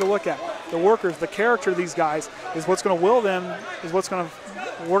biggest thing to look at. The workers, the character of these guys is what's going to will them, is we're going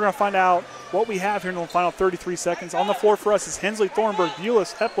to find out what we have here in the final 33 seconds. On the floor for us is Hensley, Thornburg,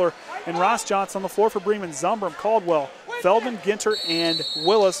 Bules, Hepler, and Ross Johnson. On the floor for Bremen, Zumbrum, Caldwell, Feldman, Ginter, and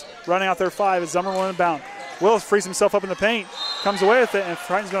Willis running out their 5 as Zumbrum will inbound. Willis frees himself up in the paint, comes away with it, and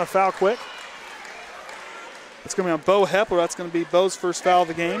Triton's going to foul quick. It's going to be on Beau Hepler. That's going to be Beau's first foul of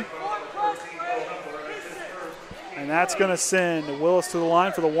the game. And that's going to send Willis to the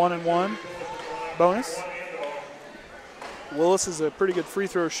line for the 1-and-1 bonus. Willis is a pretty good free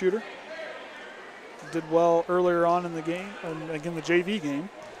throw shooter. Did well earlier on in the game, again the JV game.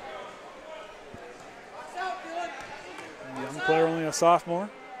 Young player, only a sophomore.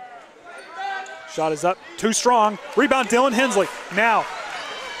 Shot is up, too strong. Rebound, Dylan Hensley. Now,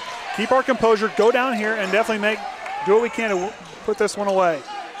 keep our composure, go down here, and definitely do what we can to put this one away.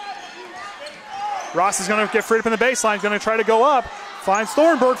 Ross is going to get freed up in the baseline, going to try to go up. Finds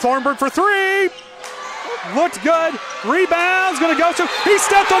Thornburg. Thornburg for 3. Looked good. Rebound's going to go to. He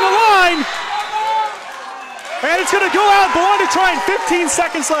stepped on the line. And it's going to go out. Belong to Triton. 15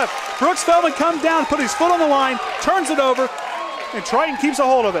 seconds left. Brooks Feldman comes down, put his foot on the line, turns it over, and Triton keeps a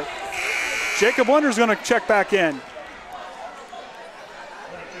hold of it. Jacob Wunder's going to check back in.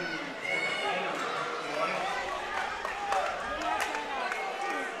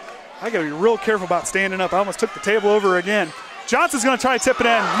 I got to be real careful about standing up. I almost took the table over again. Johnson's going to try to tip it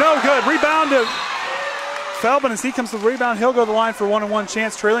in. No good. Rebound to Feldman. As he comes to the rebound, he'll go to the line for 1-and-1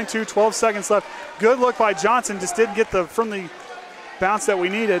 chance. Trailing 2, 12 seconds left. Good look by Johnson. Just didn't get from the bounce that we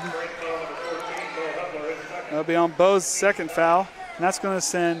needed. That'll be on Beau's second foul. And that's going to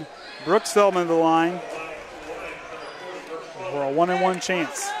send Brooks Feldman to the line for a 1-and-1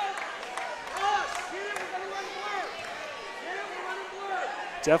 chance.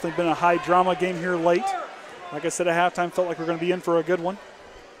 Definitely been a high drama game here late. Like I said at halftime, felt like we're going to be in for a good one.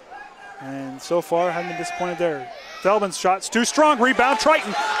 And so far, haven't been disappointed there. Feldman's shot's too strong. Rebound,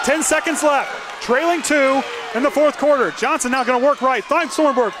 Triton. 10 seconds left. Trailing 2 in the fourth quarter. Johnson now going to work right. Finds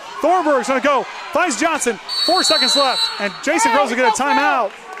Thornburg. Thornburg's going to go. Finds Johnson. 4 seconds left. And Jason Groves will get a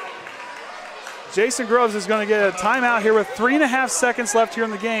timeout. Jason Groves is going to get a timeout here with 3.5 seconds left here in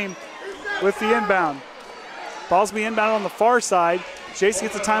the game with the inbound. Ball's be inbounded on the far side. Jason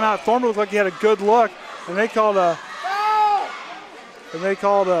gets a timeout. Thornburg looked like he had a good look, and they called a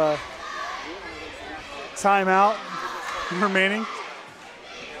timeout remaining.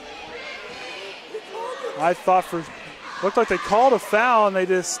 I thought looked like they called a foul, and they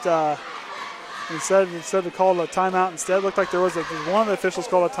just Instead of call a timeout, instead looked like there was one of the officials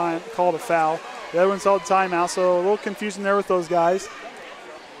called a foul. The other one called a timeout, so a little confusion there with those guys.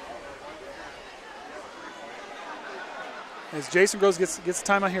 As Jason Groves gets the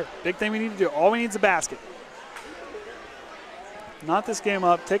timeout here. Big thing we need to do. All we need is a basket. Not this game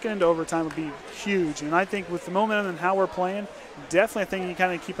up. Taking it into overtime would be huge. And I think with the momentum and how we're playing, definitely I think you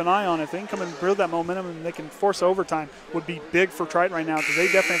kind of keep an eye on it. If they can come and build that momentum and they can force overtime, would be big for Triton right now because they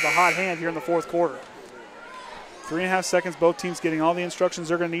definitely have a hot hand here in the fourth quarter. 3.5 seconds. Both teams getting all the instructions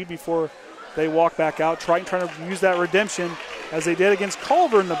they're going to need before they walk back out. Triton trying to use that redemption as they did against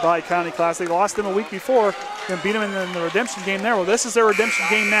Culver in the Bi-County Class. They lost them a week before, then beat them in the redemption game there. Well, this is their redemption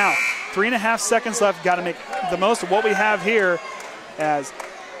game now. 3.5 seconds left. Got to make the most of what we have here as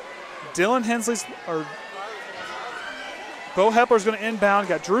Dylan Hensley's or Beau Hepler's going to inbound.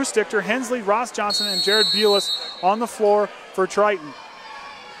 Got Drew Stichter, Hensley, Ross Johnson, and Jared Bules on the floor for Triton.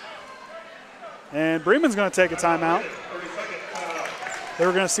 And Bremen's going to take a timeout. They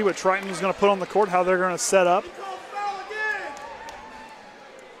were going to see what Triton was going to put on the court, how they're going to set up.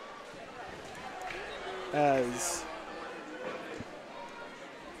 As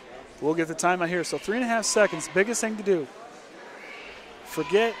we'll get the timeout here. So 3.5 seconds, biggest thing to do.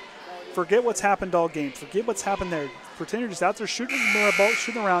 Forget what's happened all game. Forget what's happened there. Pretend you're just out there shooting the ball,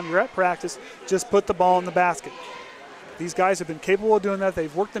 shooting around. You're at practice. Just put the ball in the basket. These guys have been capable of doing that.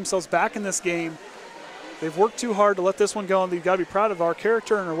 They've worked themselves back in this game. They've worked too hard to let this one go, and they've got to be proud of our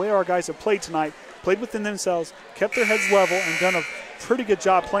character and the way our guys have played tonight. Played within themselves, kept their heads level, and done a pretty good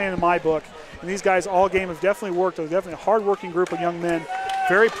job playing in my book. And these guys all game have definitely worked. They're definitely a hard-working group of young men.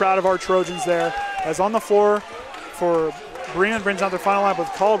 Very proud of our Trojans there. As on the floor for Bremen brings out their final line with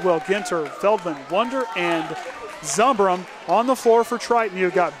Caldwell, Ginter, Feldman, Wunder, and Zumbrum. On the floor for Triton,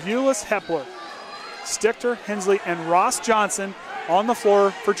 you've got Bules, Hepler, Stichter, Hensley, and Ross Johnson on the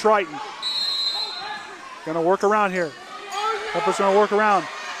floor for Triton. Going to work around here. Hepler's going to work around.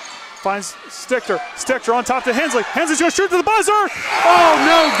 Finds Stichter. Stichter on top to Hensley. Hensley's going to shoot to the buzzer. Oh,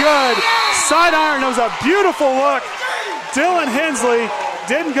 no good. Side iron. That was a beautiful look. Dylan Hensley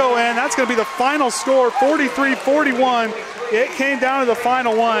didn't go in. That's going to be the final score, 43-41. It came down to the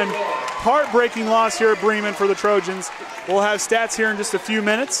final one. Heartbreaking loss here at Bremen for the Trojans. We'll have stats here in just a few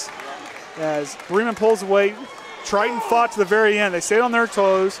minutes. As Bremen pulls away, Triton fought to the very end. They stayed on their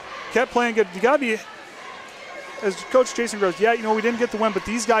toes, kept playing good. You got to be, as Coach Jason Groves, yeah, you know, we didn't get the win, but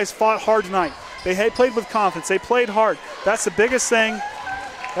these guys fought hard tonight. They had played with confidence. They played hard. That's the biggest thing.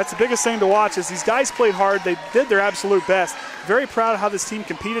 That's the biggest thing to watch is these guys played hard. They did their absolute best. Very proud of how this team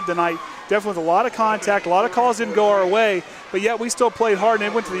competed tonight. Definitely with a lot of contact. A lot of calls didn't go our way, but yet we still played hard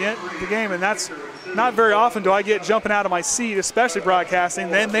and it went to the end of the game, and that's not very often do I get jumping out of my seat, especially broadcasting.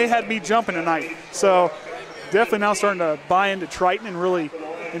 Then they had me jumping tonight. So definitely now starting to buy into Triton and really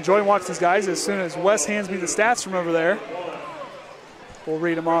enjoying watching these guys. As soon as Wes hands me the stats from over there, we'll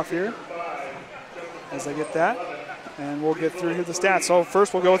read them off here as I get that. And we'll get through here the stats. So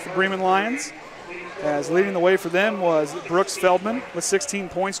first we'll go with the Bremen Lions. As leading the way for them was Brooks Feldman with 16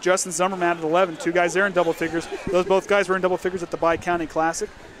 points. Justin Zumbrum added 11. Two guys there in double figures. Those both guys were in double figures at the Bi-County Classic.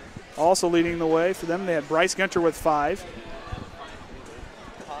 Also leading the way for them, they had Bryce Ginter with 5.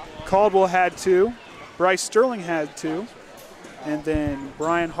 Caldwell had 2. Bryce Sterling had 2. And then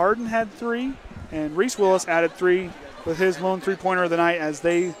Brian Hardin had 3. And Reece Willis added 3 with his lone three-pointer of the night as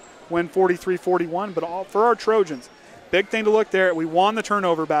they win 43-41. But all for our Trojans, big thing to look there, we won the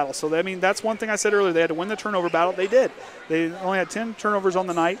turnover battle. So, I mean, that's one thing I said earlier. They had to win the turnover battle. They did. They only had 10 turnovers on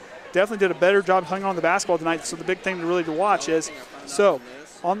the night. Definitely did a better job hanging on the basketball tonight. So the big thing to really to watch is, so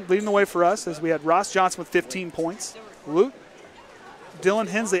leading the way for us is we had Ross Johnson with 15 points. Dylan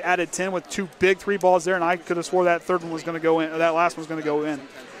Hensley added 10 with 2 big 3 balls there, and I could have swore that third one was going to go in, or that last one was going to go in.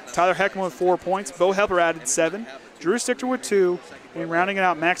 Tyler Heckaman with 4 points. Beau Hepler added 7. Drew Stichter with 2. And rounding it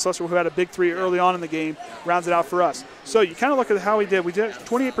out, Max Slusser, who had a big 3 early on in the game, rounds it out for us. So you kind of look at how we did. We did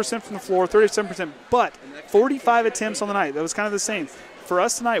 28% from the floor, 37%, but 45 attempts on the night. That was kind of the same. For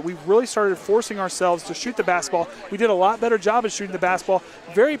us tonight, we really started forcing ourselves to shoot the basketball. We did a lot better job at shooting the basketball.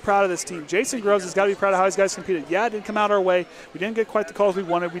 Very proud of this team. Jason Groves has got to be proud of how his guys competed. Yeah, it didn't come out our way. We didn't get quite the calls we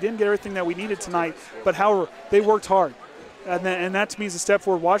wanted. We didn't get everything that we needed tonight, but however, they worked hard. And that to me is a step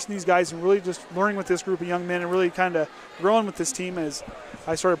forward, watching these guys and really just learning with this group of young men and really kind of growing with this team. As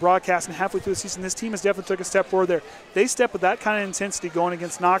I started broadcasting halfway through the season, this team has definitely took a step forward there. They step with that kind of intensity going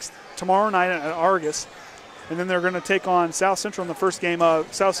against Knox tomorrow night at Argus. And then they're going to take on South Central in the first game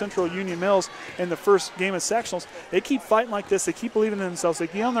of South Central Union Mills in the first game of sectionals. They keep fighting like this. They keep believing in themselves. They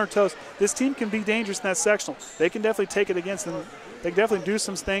get on their toes. This team can be dangerous in that sectional. They can definitely take it against them. They can definitely do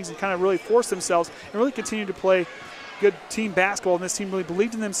some things and kind of really force themselves and really continue to play good team basketball, and this team really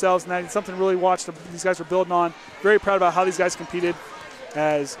believed in themselves, and that's something really these guys are building on. Very proud about how these guys competed.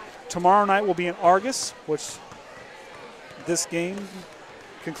 As tomorrow night will be in Argus, which this game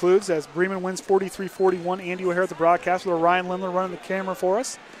concludes as Bremen wins 43-41. Andy O'Hare at the broadcast with Orion Lemler running the camera for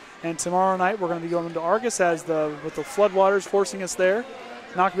us. And tomorrow night we're going to be going to Argus with the floodwaters forcing us there.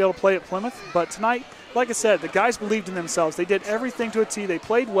 Not going to be able to play at Plymouth. But tonight, like I said, the guys believed in themselves. They did everything to a T. They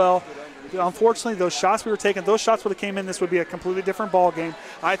played well. Unfortunately, those shots we were taking, those shots would have came in, this would be a completely different ball game.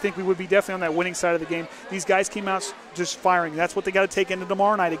 I think we would be definitely on that winning side of the game. These guys came out just firing. That's what they got to take into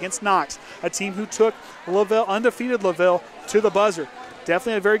tomorrow night against Knox, a team who took undefeated Lavelle to the buzzer.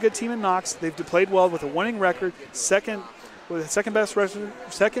 Definitely a very good team in Knox. They've played well with a winning record, second best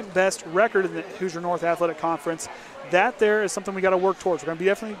record in the Hoosier North Athletic Conference. That there is something we got to work towards. We're going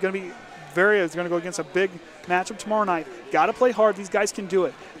to be going to go against a big matchup tomorrow night. Got to play hard. These guys can do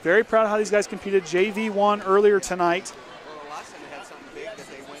it. Very proud of how these guys competed. JV won earlier tonight,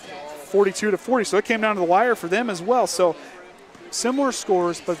 42-40. So it came down to the wire for them as well. So similar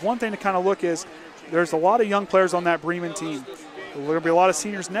scores, but one thing to kind of look is there's a lot of young players on that Bremen team. There will be a lot of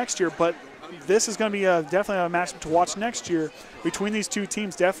seniors next year, but this is going to be definitely a matchup to watch next year between these two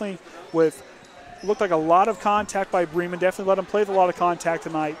teams. Definitely looked like a lot of contact by Bremen. Definitely let them play with a lot of contact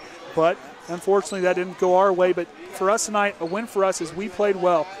tonight. But unfortunately, that didn't go our way. But for us tonight, a win for us is we played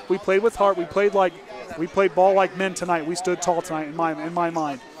well. We played with heart. We played ball like men tonight. We stood tall tonight in my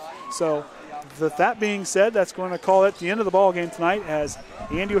mind. So with that being said, that's going to call it the end of the ball game tonight as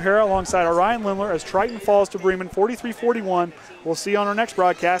Andy O'Hara alongside Orion Lemler as Triton falls to Bremen 43-41. We'll see you on our next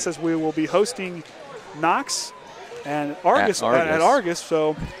broadcast as we will be hosting Knox and Argus at Argus.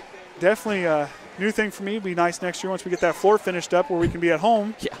 So definitely a new thing for me. It'll be nice next year once we get that floor finished up where we can be at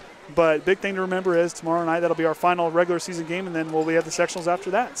home. Yeah. But big thing to remember is tomorrow night, that'll be our final regular season game, and then we'll have the sectionals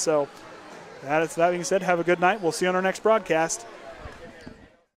after that. So that being said, have a good night. We'll see you on our next broadcast.